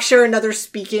and Spock share another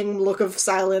speaking look of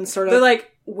silence, sort of. They're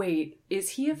like, wait, is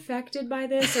he affected by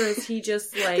this? Or is he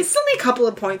just like... It's only a couple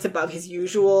of points above his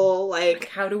usual,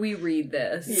 how do we read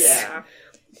this? Yeah.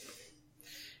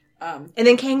 And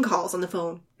then Kang calls on the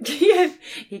phone. Yeah,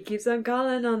 he keeps on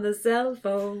calling on the cell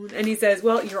phone. And he says,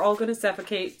 well, you're all going to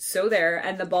suffocate, so there.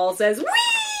 And the ball says, whee!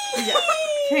 Yeah.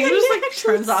 Kang just, like,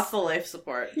 turns off the life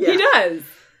support. Yeah. He does.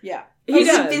 Yeah. He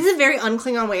does. This is a very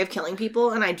un-Klingon way of killing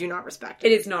people, and I do not respect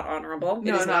it. It is not honorable.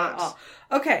 No, it is not at all.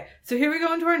 Okay, so here we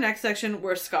go into our next section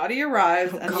where Scotty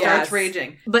arrives and starts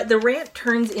raging. But the rant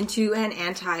turns into an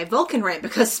anti-Vulcan rant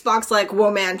because Spock's like,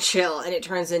 whoa man, chill. And it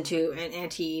turns into an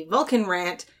anti-Vulcan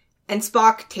rant, and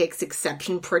Spock takes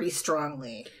exception pretty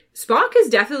strongly. Spock is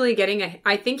definitely getting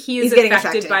I think he's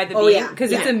affected by the beam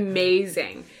because it's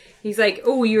amazing. He's like,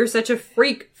 oh, you're such a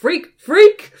freak.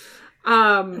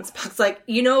 And Spock's like,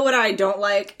 you know what I don't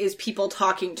like is people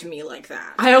talking to me like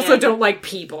that. I also don't like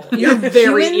people. You're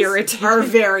very irritating. Are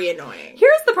very annoying.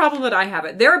 Here's the problem that I have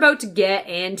it. They're about to get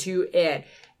into it.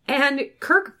 And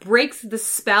Kirk breaks the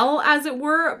spell, as it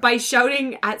were, by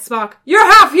shouting at Spock, you're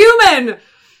half human!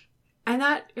 And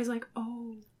that is like,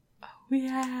 oh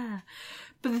yeah.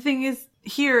 But the thing is,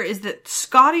 here is that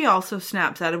Scotty also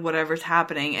snaps out of whatever's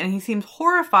happening, and he seems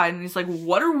horrified, and he's like,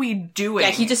 what are we doing?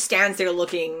 Yeah, he just stands there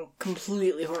looking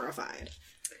completely horrified.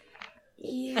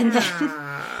 Yeah. And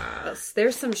then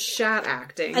there's some shat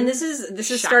acting. And this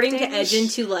is starting to edge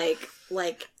into like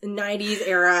 90s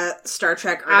era Star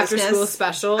Trek after school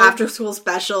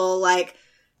special, like,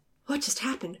 what just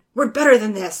happened? We're better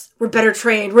than this. We're better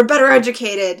trained. We're better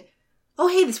educated. Oh,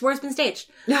 hey, this war's been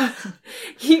staged.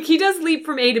 he does leap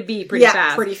from A to B pretty fast.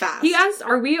 Yeah, pretty fast. He asks,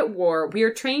 are we at war? We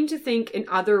are trained to think in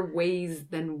other ways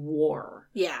than war.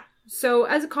 Yeah. So,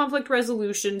 as a conflict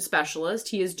resolution specialist,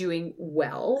 he is doing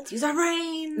well. Let's use our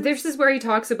brains. This is where he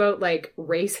talks about, like,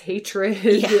 race hatred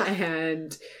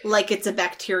and... like it's a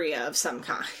bacteria of some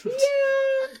kind.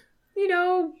 Yeah. You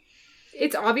know,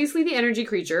 it's obviously the energy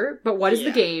creature, but what is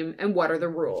the game and what are the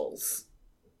rules?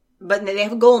 But they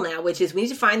have a goal now, which is we need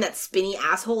to find that spinny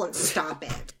asshole and stop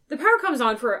it. The power comes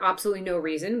on for absolutely no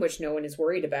reason, which no one is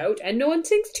worried about, and no one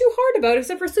thinks too hard about,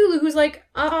 except for Sulu, who's like,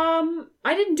 I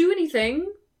didn't do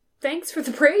anything. Thanks for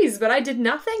the praise, but I did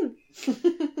nothing.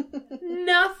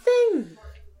 Nothing.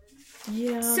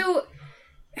 Yeah. So,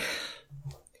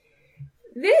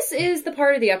 this is the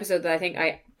part of the episode that I think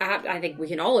we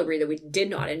can all agree that we did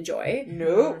not enjoy.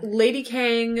 No. Lady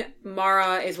Kang,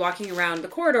 Mara is walking around the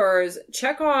corridors.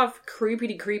 Chekhov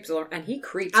creepity creeps, and he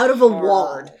creeps out of a hard.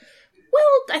 wall.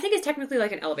 Well, I think it's technically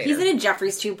like an elevator. He's in a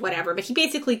Jeffries tube, whatever, but he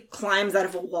basically climbs out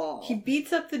of a wall. He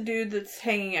beats up the dude that's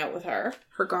hanging out with her.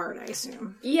 Her guard, I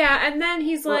assume. Yeah, and then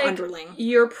he's like, underling.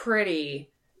 You're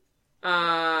pretty.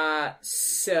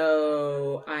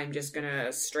 So I'm just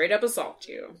gonna straight up assault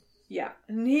you. Yeah,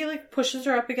 and he like pushes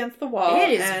her up against the wall. It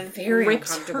is and very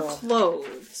rips uncomfortable. her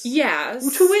clothes.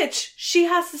 Yes. To which she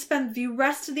has to spend the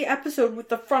rest of the episode with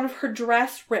the front of her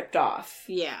dress ripped off.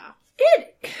 Yeah.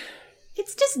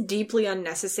 It's just deeply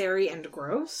unnecessary and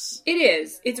gross. It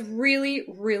is. It's really,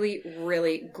 really,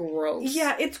 really gross.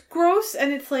 Yeah, it's gross,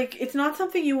 and it's like, it's not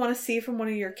something you want to see from one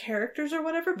of your characters or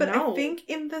whatever, but I think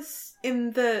in the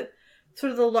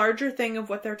sort of the larger thing of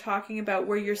what they're talking about,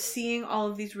 where you're seeing all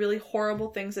of these really horrible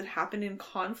things that happen in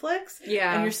conflicts,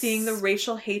 and you're seeing the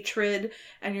racial hatred,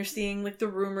 and you're seeing like the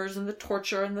rumors and the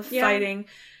torture and the fighting.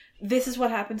 This is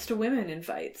what happens to women in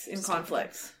fights, in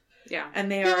conflicts. Yeah.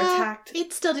 And they are attacked.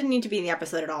 It still didn't need to be in the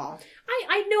episode at all.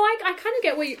 I know, I kind of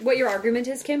get what your argument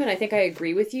is, Kim, and I think I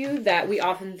agree with you that we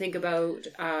often think about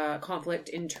conflict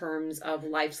in terms of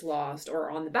lives lost or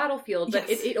on the battlefield, but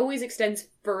it always extends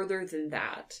further than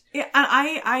that. Yeah, and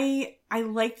I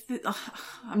liked it.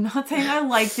 I'm not saying I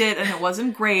liked it and it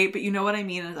wasn't great, but you know what I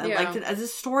mean. I liked it as a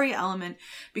story element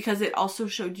because it also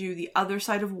showed you the other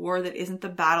side of war that isn't the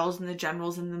battles and the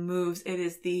generals and the moves. It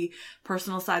is the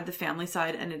personal side, the family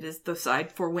side, and it is the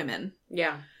side for women.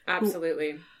 Yeah,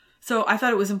 absolutely. So I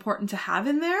thought it was important to have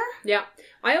in there. Yeah.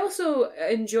 I also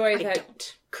enjoy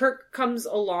that Kirk comes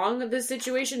along this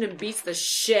situation and beats the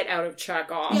shit out of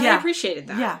Chekhov. Yeah, I appreciated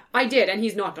that. Yeah. I did, and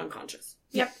he's knocked unconscious.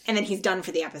 Yep. And then he's done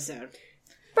for the episode.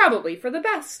 Probably for the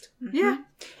best. Mm-hmm. Yeah.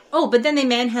 Oh, but then they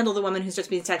manhandle the woman who's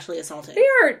just being sexually assaulted. They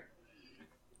are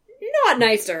not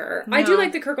nice to her. No. I do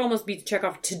like that Kirk almost beats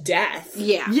Chekhov to death.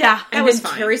 Yeah. Yeah. And then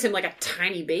carries him like a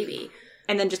tiny baby.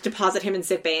 And then just deposit him in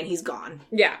sickbay and he's gone.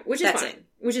 Yeah, which is fine.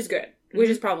 Which is good. Mm-hmm. Which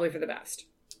is probably for the best.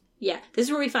 Yeah. This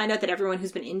is where we find out that everyone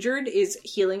who's been injured is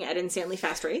healing at insanely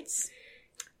fast rates.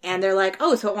 And they're like,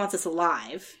 oh, so it wants us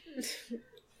alive.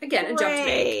 Again,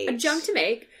 a jump to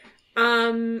make.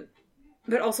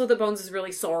 But also the Bones is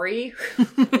really sorry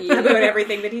about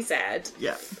everything that he said.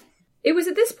 Yeah. It was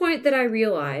at this point that I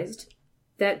realized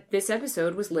that this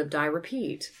episode was Live, Die,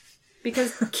 Repeat.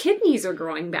 Because kidneys are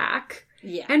growing back.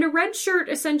 Yeah. And a red shirt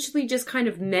essentially just kind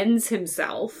of mends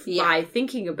himself by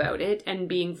thinking about it and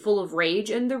being full of rage,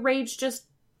 and the rage just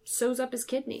sews up his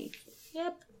kidney.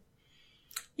 Yep.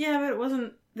 Yeah, but it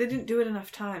wasn't... They didn't do it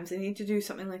enough times. They need to do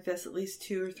something like this at least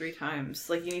 2 or 3 times.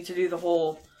 Like, you need to do the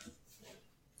whole...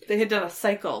 They had done a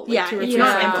cycle. Like 2 or 3 it's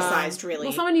not cycles. emphasized, really.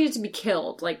 Well, someone needed to be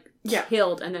killed. Like,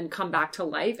 killed and then come back to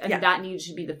life. And that needed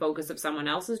to be the focus of someone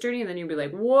else's journey. And then you'd be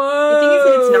like, whoa! The thing is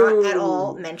that it's not at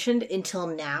all mentioned until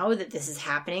now that this is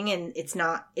happening. And it's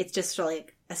just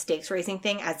like a stakes raising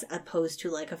thing as opposed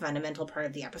to like a fundamental part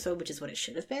of the episode, which is what it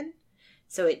should have been.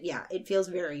 So it feels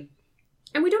very...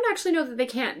 And we don't actually know that they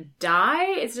can't die.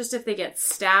 It's just if they get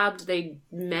stabbed, they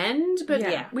mend.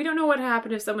 But we don't know what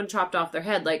happened if someone chopped off their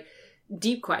head. Like,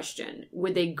 deep question.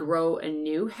 Would they grow a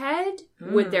new head?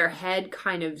 Would their head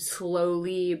kind of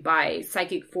slowly, by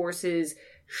psychic forces,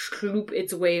 sloop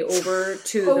its way over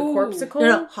to the corpsicle?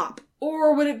 No, hop.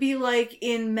 Or would it be like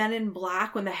in Men in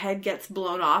Black when the head gets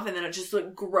blown off and then it just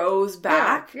like grows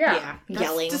back? Yeah. That's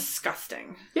Yelling.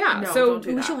 disgusting. Yeah. No, So don't do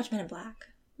We that. should watch Men in Black.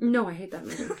 No, I hate that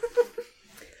movie.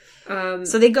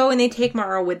 So they go and they take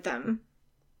Mara with them.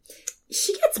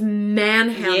 She gets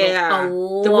manhandled a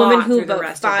lot. The woman who through the about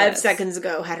rest 5 of this. seconds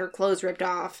ago had her clothes ripped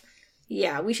off.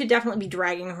 Yeah, we should definitely be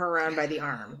dragging her around by the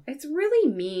arm. It's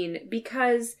really mean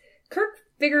because Kirk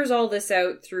figures all this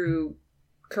out through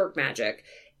Kirk magic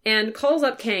and calls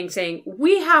up Kang saying,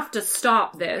 we have to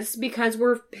stop this because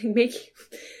we're making...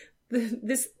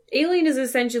 This alien is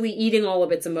essentially eating all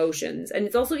of its emotions, and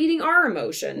it's also eating our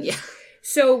emotions. Yeah.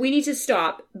 So we need to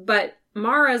stop. But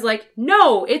Mara's like,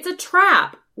 no, it's a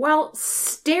trap. While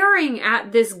staring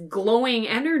at this glowing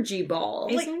energy ball. All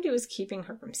he's going to do is keeping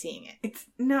her from seeing it. It's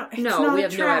not we a have no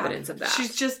trap. evidence of that.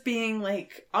 She's just being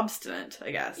like obstinate, I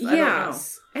guess.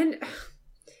 Yes. I don't know. And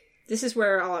This is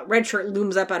where Red Shirt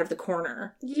looms up out of the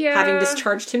corner. yeah. Having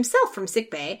discharged himself from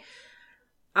sickbay.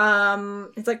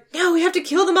 It's like, no, we have to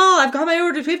kill them all. I've got my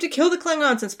orders. We have to kill the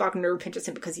Klingons. And Spock nerve pinches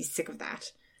him because he's sick of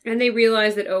that. And they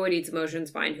realize that, it eats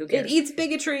emotions, fine, who cares? It eats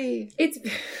bigotry. They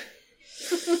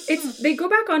go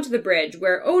back onto the bridge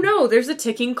where, oh no, there's a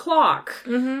ticking clock.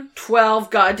 12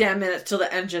 goddamn minutes till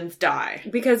the engines die.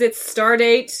 Because it's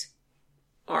Stardate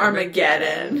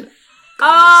Armageddon.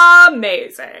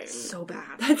 Amazing. So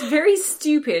bad. That's very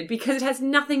stupid because it has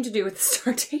nothing to do with the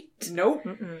Stardate. Nope.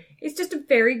 It's just a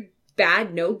very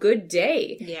bad, no good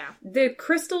day. Yeah. The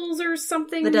crystals or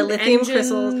something. The dilithium engines.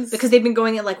 crystals. Because they've been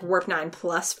going at like warp 9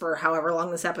 plus for however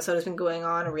long this episode has been going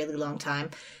on, a really long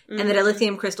time. And the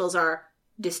dilithium crystals are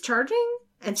discharging.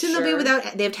 And soon they'll be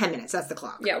without... They have 10 minutes. That's the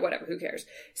clock. Yeah, whatever. Who cares?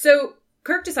 So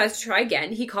Kirk decides to try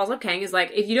again. He calls up Kang. Is like,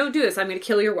 if you don't do this, I'm going to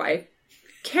kill your wife.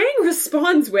 Kang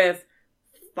responds with,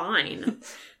 fine.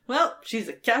 Well, she's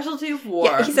a casualty of war.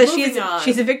 Yeah, he says Moving on.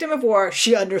 she's a victim of war.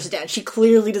 She understands. She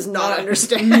clearly does not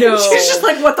understand. No. She's just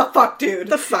like, what the fuck, dude?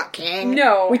 The fuck, Kang?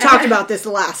 No. We talked about this the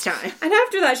last time. And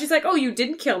after that, she's like, oh, you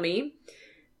didn't kill me.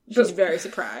 She's very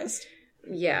surprised.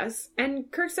 Yes.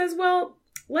 And Kirk says, well,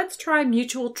 let's try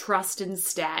mutual trust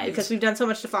instead. Because we've done so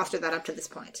much to foster that up to this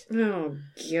point. Oh,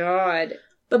 God.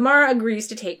 But Mara agrees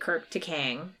to take Kirk to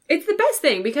Kang. It's the best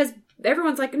thing because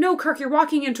everyone's like, no, Kirk, you're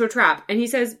walking into a trap. And he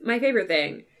says, my favorite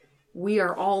thing, we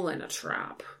are all in a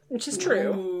trap. Which is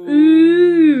true.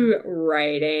 Ooh,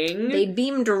 writing. They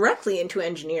beam directly into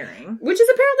engineering. Which is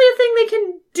apparently a thing they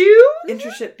can do.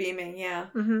 Intership beaming, yeah.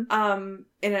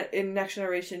 In Next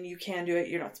Generation, you can do it.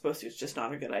 You're not supposed to. It's just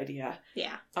not a good idea.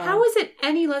 Yeah. How is it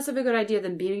any less of a good idea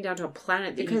than beaming down to a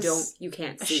planet that you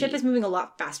can't see? A ship is moving a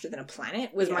lot faster than a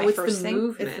planet, was my it's first the thing.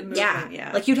 movement. It's the movement,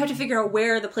 yeah. Like, you'd have to figure out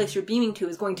where the place you're beaming to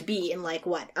is going to be in, like,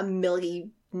 what? A milli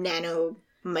nano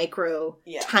micro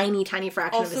tiny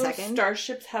fraction of a second.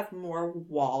 Starships have more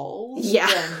walls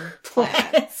than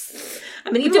planets. I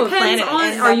mean, It even depends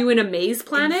on are you in a maze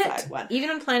planet? Inside one.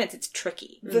 Even on planets, it's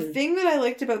tricky. The thing that I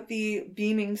liked about the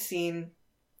beaming scene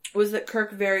was that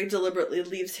Kirk very deliberately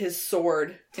leaves his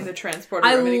sword in the transporter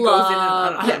room and he goes in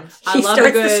and unarmed. He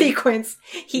starts the sequence.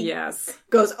 He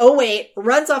goes, oh wait,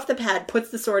 runs off the pad,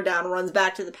 puts the sword down, runs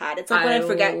back to the pad. It's like when I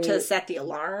forget to set the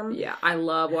alarm. Yeah, I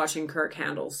love watching Kirk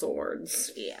handle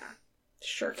swords. Yeah.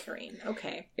 Sure, Karine.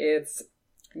 Okay. It's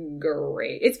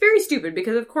great. It's very stupid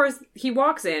because, of course, he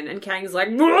walks in and Kang's like,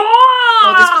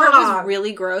 Oh, this part was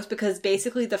really gross because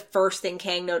basically the first thing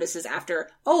Kang notices after,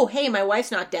 oh, hey, my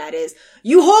wife's not dead is,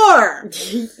 you whore!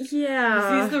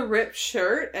 Yeah. He sees the ripped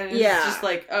shirt and it's just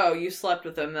like, oh, you slept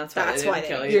with him. That's why they didn't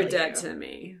kill you. You're dead to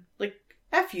me. Like,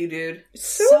 F you, dude.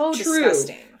 So true.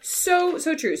 Disgusting. So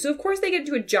true. So, of course, they get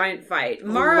into a giant fight.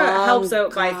 Mara helps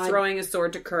out by throwing a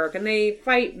sword to Kirk, and they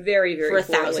fight very, very for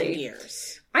poorly. 1,000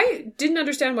 years. I didn't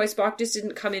understand why Spock just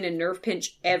didn't come in and nerve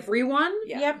pinch everyone.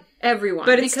 Yeah. Yep. Everyone.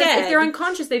 But because instead, if they're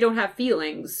unconscious, they don't have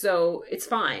feelings, so it's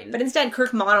fine. But instead,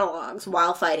 Kirk monologues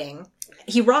while fighting.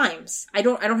 He rhymes. I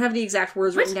don't have the exact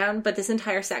words written down, but this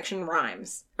entire section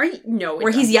rhymes. No,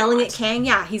 where he's yelling at Kang.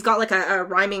 Yeah, he's got like a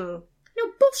rhyming.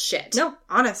 No bullshit. No,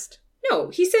 honest. No,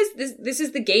 he says this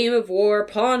is the game of war,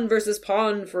 pawn versus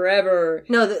pawn forever.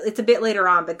 No, it's a bit later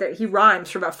on, but he rhymes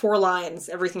for about 4 lines.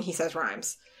 Everything he says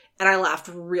rhymes. And I laughed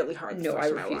really hard. No, I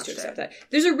refuse to accept that.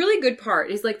 There's a really good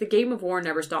part. It's like the game of war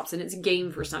never stops, and it's a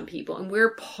game for some people, and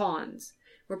we're pawns.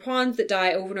 We're pawns that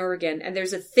die over and over again, and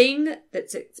there's a thing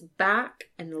that sits back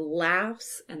and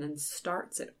laughs and then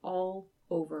starts it all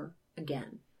over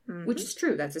again. Mm-hmm. Which is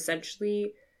true. That's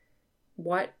essentially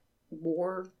what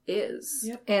war is.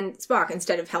 Yep. And Spock,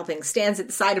 instead of helping, stands at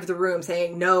the side of the room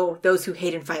saying, "No, those who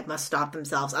hate and fight must stop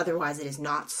themselves, otherwise it is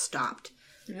not stopped."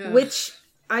 Ugh. Which,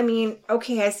 I mean,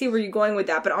 okay, I see where you're going with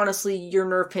that, but honestly, your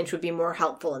nerve pinch would be more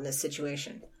helpful in this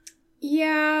situation.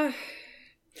 Yeah.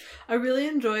 I really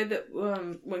enjoyed that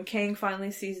when Kang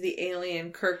finally sees the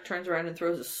alien, Kirk turns around and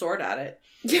throws a sword at it.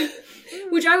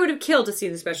 Which I would have killed to see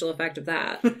the special effect of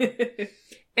that.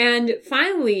 And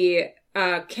finally,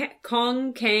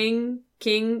 King,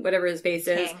 whatever his face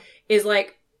is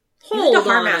like, hold on,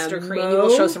 Harmaster Crane, you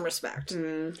will show some respect.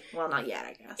 Well, not yet,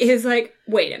 I guess. Is like,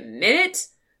 wait a minute.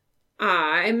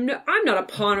 I'm not a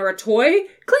pawn or a toy.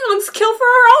 Klingons kill for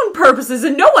our own purposes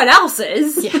and no one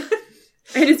else's. Yeah.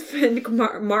 And his friend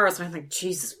Mara's like,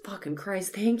 Jesus fucking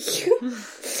Christ, thank you.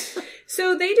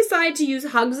 So they decide to use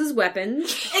hugs as weapons.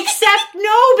 Except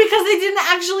no, because they didn't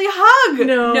actually hug.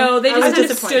 No, they just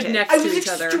kind of stood next to each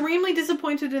other. I was extremely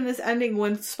disappointed in this ending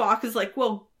when Spock is like,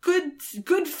 well,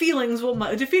 good feelings will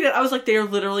defeat it. I was like, they are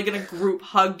literally going to group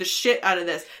hug the shit out of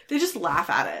this. They just laugh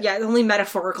at it. Yeah, only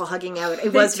metaphorical hugging out.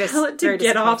 It was just tell it to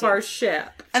get off our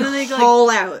ship. And then they haul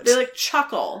out. They like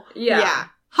chuckle. Yeah.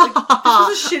 This was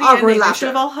a shitty ending. They should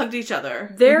have all hugged each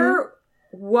other. There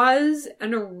was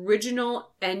an original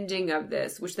ending of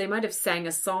this, which they might have sang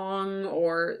a song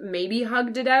or maybe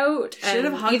hugged it out. Should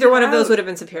have hugged either one of those would have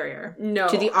been superior. No,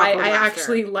 to the awkward I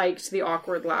actually liked the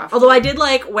awkward laugh. Although I did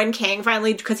like when Kang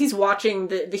finally, because he's watching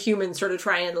the humans sort of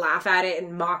try and laugh at it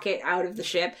and mock it out of the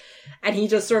ship, and he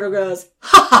just sort of goes,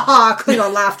 ha ha ha,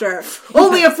 Klingon laughter.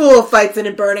 Only a fool fights in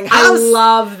a burning house. I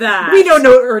love that. We don't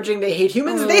know urging they hate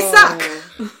humans, they suck.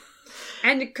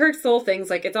 And Kirk's whole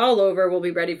thing's like, it's all over, we'll be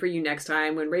ready for you next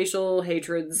time when racial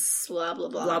hatreds, blah, blah,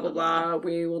 blah, blah, blah, blah,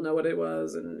 we will know what it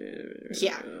was. And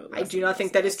I do not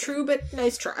think that is true, but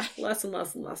nice try. Lesson.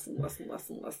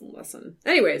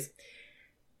 Anyways,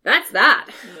 that's that.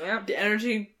 Yeah. The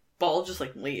energy ball just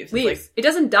like leaves. Like, it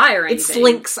doesn't die or anything. It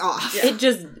slinks off. Yeah. It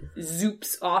just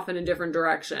zoops off in a different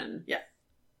direction. Yeah.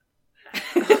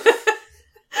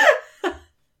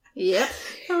 Yep.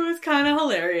 It was kind of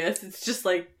hilarious. It's just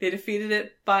like they defeated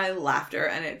it by laughter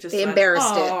and it just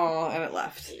embarrassed it. And it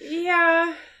left.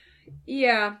 Yeah.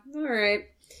 All right.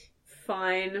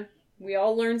 Fine. We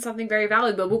all learned something very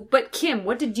valuable. But Kim,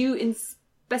 what did you in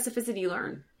specificity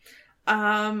learn?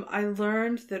 I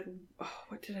learned that... Oh,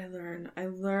 what did I learn?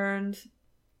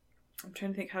 I'm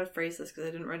trying to think how to phrase this because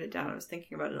I didn't write it down. I was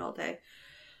thinking about it all day.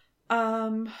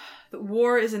 That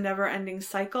war is a never-ending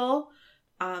cycle.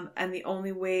 And the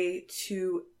only way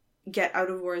to get out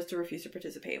of war is to refuse to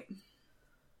participate.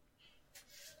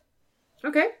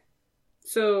 Okay.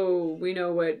 So we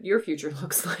know what your future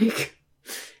looks like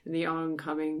in the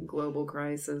oncoming global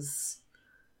crisis.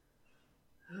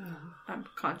 I'm a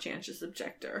conscientious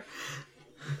objector.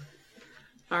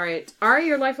 All right. Ari,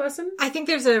 your life lesson? I think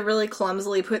there's a really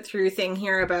clumsily put through thing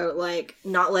here about, like,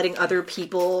 not letting other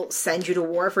people send you to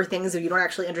war for things if you don't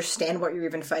actually understand what you're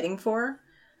even fighting for.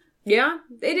 Yeah,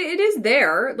 it is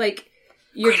there. Like,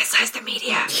 criticize the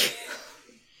media.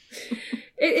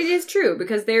 It is true,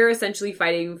 because they're essentially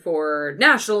fighting for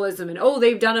nationalism and,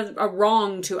 they've done a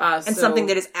wrong to us. And something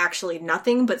that is actually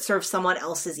nothing but serves someone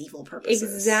else's evil purposes.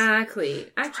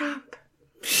 Exactly. Actually,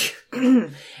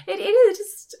 it is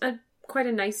just quite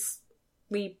a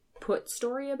nicely put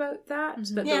story about that.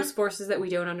 Mm-hmm. That those forces that we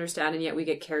don't understand, and yet we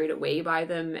get carried away by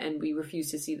them, and we refuse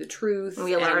to see the truth. And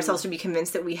we allow ourselves to be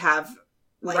convinced that we have...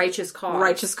 like,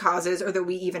 righteous causes, or that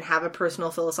we even have a personal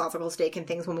philosophical stake in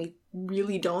things when we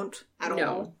really don't at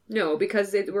all. No,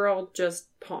 because we're all just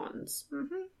pawns.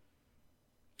 Mm-hmm.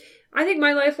 I think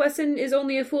my life lesson is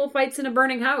only a fool fights in a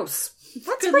burning house.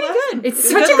 That's pretty good. It's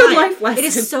such a good life lesson. It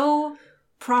is so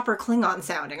proper Klingon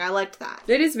sounding. I liked that.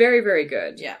 It is very, very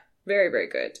good. Yeah. Very, very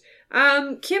good.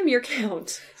 Kim, your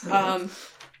count.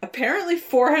 Apparently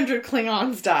 400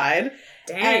 Klingons died.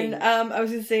 Dang. And I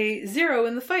was going to say 0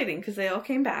 in the fighting, because they all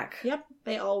came back. Yep,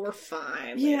 they all were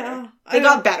fine. Yeah. They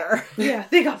got better. Yeah,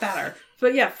 they got better.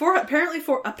 But yeah, apparently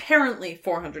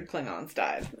 400 Klingons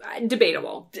died.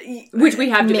 Debatable. Which we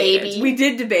have debated. Maybe. We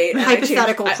did debate.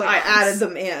 Hypothetical Klingons. I added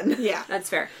them in. Yeah. That's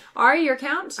fair. Ari, your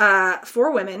count?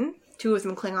 4 women, 2 of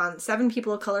them Klingon, 7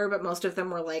 people of color, but most of them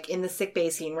were like in the sick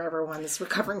bay scene where everyone's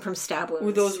recovering from stab wounds.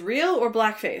 Were those real or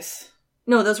blackface?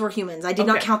 No, those were humans. I did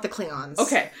not count the Klingons.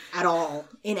 Okay. At all,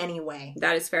 in any way.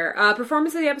 That is fair.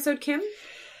 Performance of the episode, Kim?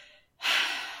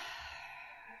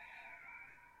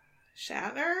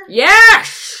 Shatner?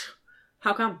 Yes!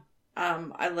 How come?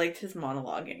 I liked his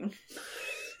monologuing.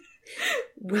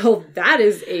 Well, that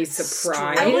is a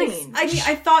surprise.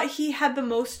 I thought he had the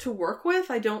most to work with.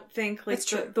 I don't think like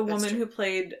the woman who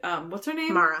played what's her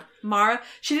name? Mara.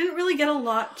 She didn't really get a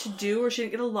lot to do, or she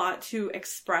didn't get a lot to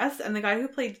express. And the guy who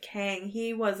played Kang,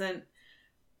 he didn't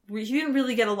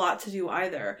really get a lot to do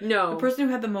either. No. The person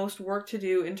who had the most work to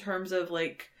do in terms of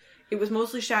like, it was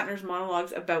mostly Shatner's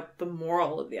monologues about the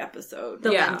moral of the episode.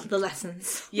 The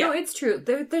lessons. Yeah. No, it's true.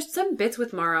 There's some bits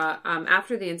with Mara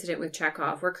after the incident with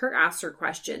Chekhov where Kirk asks her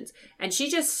questions and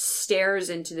she just stares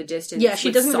into the distance. Yeah,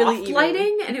 she doesn't really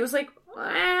lighting, and it was like,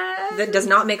 that does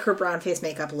not make her brown face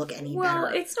makeup look any better. Well,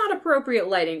 it's not appropriate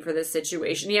lighting for this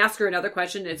situation. He asks her another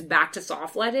question and it's back to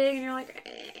soft lighting, and you're like,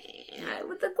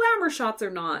 the glamour shots are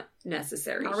not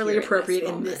necessary. Not really appropriate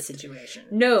in this situation.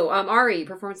 No, Ari,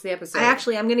 performance of the episode.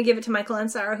 I'm going to give it to Michael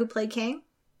Ansara, who played Kang.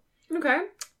 Okay.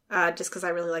 Just because I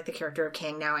really like the character of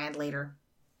Kang now and later.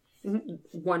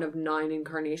 One of 9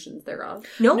 incarnations thereof.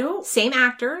 No, same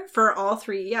actor for all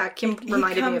 3. Yeah, Kim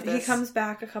reminded me of this. He comes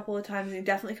back a couple of times, and he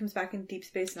definitely comes back in Deep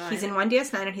Space Nine. He's in 1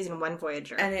 DS9 and he's in 1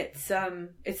 Voyager. And it's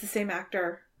the same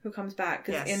actor who comes back.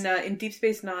 Because in Deep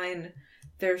Space Nine,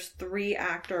 there's 3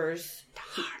 actors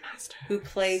who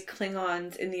play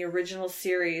Klingons in the original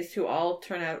series who all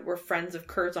turn out were friends of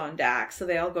Curzon Dax. So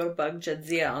they all go to bug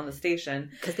Jadzia on the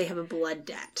station. Because they have a blood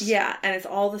debt. Yeah, and it's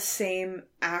all the same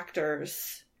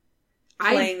actors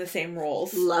playing the same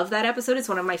roles. Love that episode. It's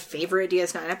one of my favorite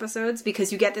DS9 episodes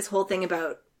because you get this whole thing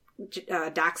about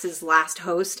Dax's last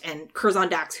host and Curzon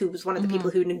Dax, who was one of the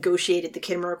people who negotiated the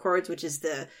Khitmor Accords, which is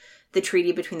the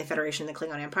treaty between the Federation and the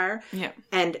Klingon Empire. Yeah.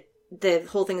 And the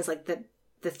whole thing is like the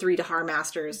 3 Dahar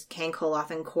masters, Kang, Koloth,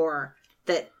 and Kor,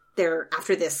 that they're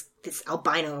after this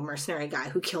albino mercenary guy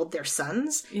who killed their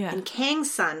sons. Yeah. And Kang's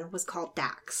son was called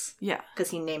Dax. Yeah. Because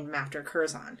he named him after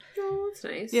Curzon. Oh, that's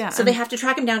nice. Yeah. So they have to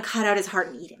track him down, cut out his heart,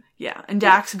 and eat him. Yeah. And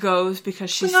Dax goes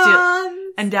because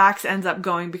and Dax ends up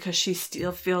going because she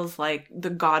still feels like the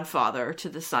godfather to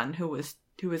the son who was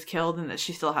killed, and that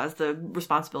she still has the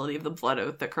responsibility of the blood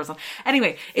oath that Curzon.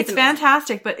 Anyway, it's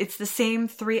fantastic, but it's the same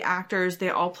 3 actors. They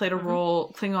all played a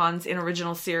role, Klingons, in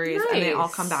original series, and they all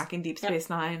come back in Deep Space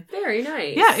Nine. Very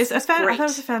nice. Yeah, I thought it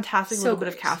was a fantastic little bit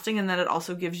of casting, and that it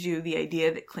also gives you the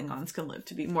idea that Klingons can live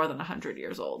to be more than 100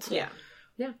 years old. Yeah.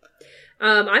 Yeah.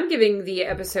 I'm giving the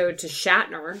episode to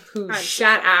Shatner, who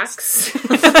shacks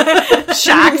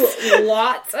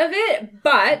lots of it,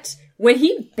 but when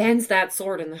he bends that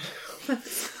sword in the...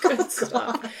 Good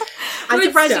stuff. I'm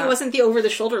surprised it wasn't the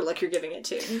over-the-shoulder look you're giving it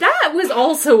to. That was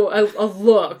also a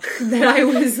look that I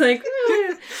was like...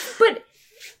 But,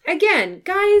 again,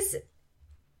 guys,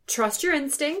 trust your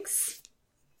instincts.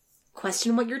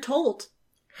 Question what you're told.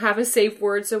 Have a safe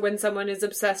word so when someone is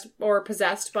obsessed or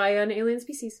possessed by an alien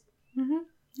species. Mm-hmm.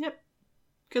 Yep.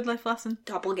 Good life lesson.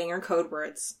 Doppelganger code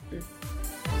words.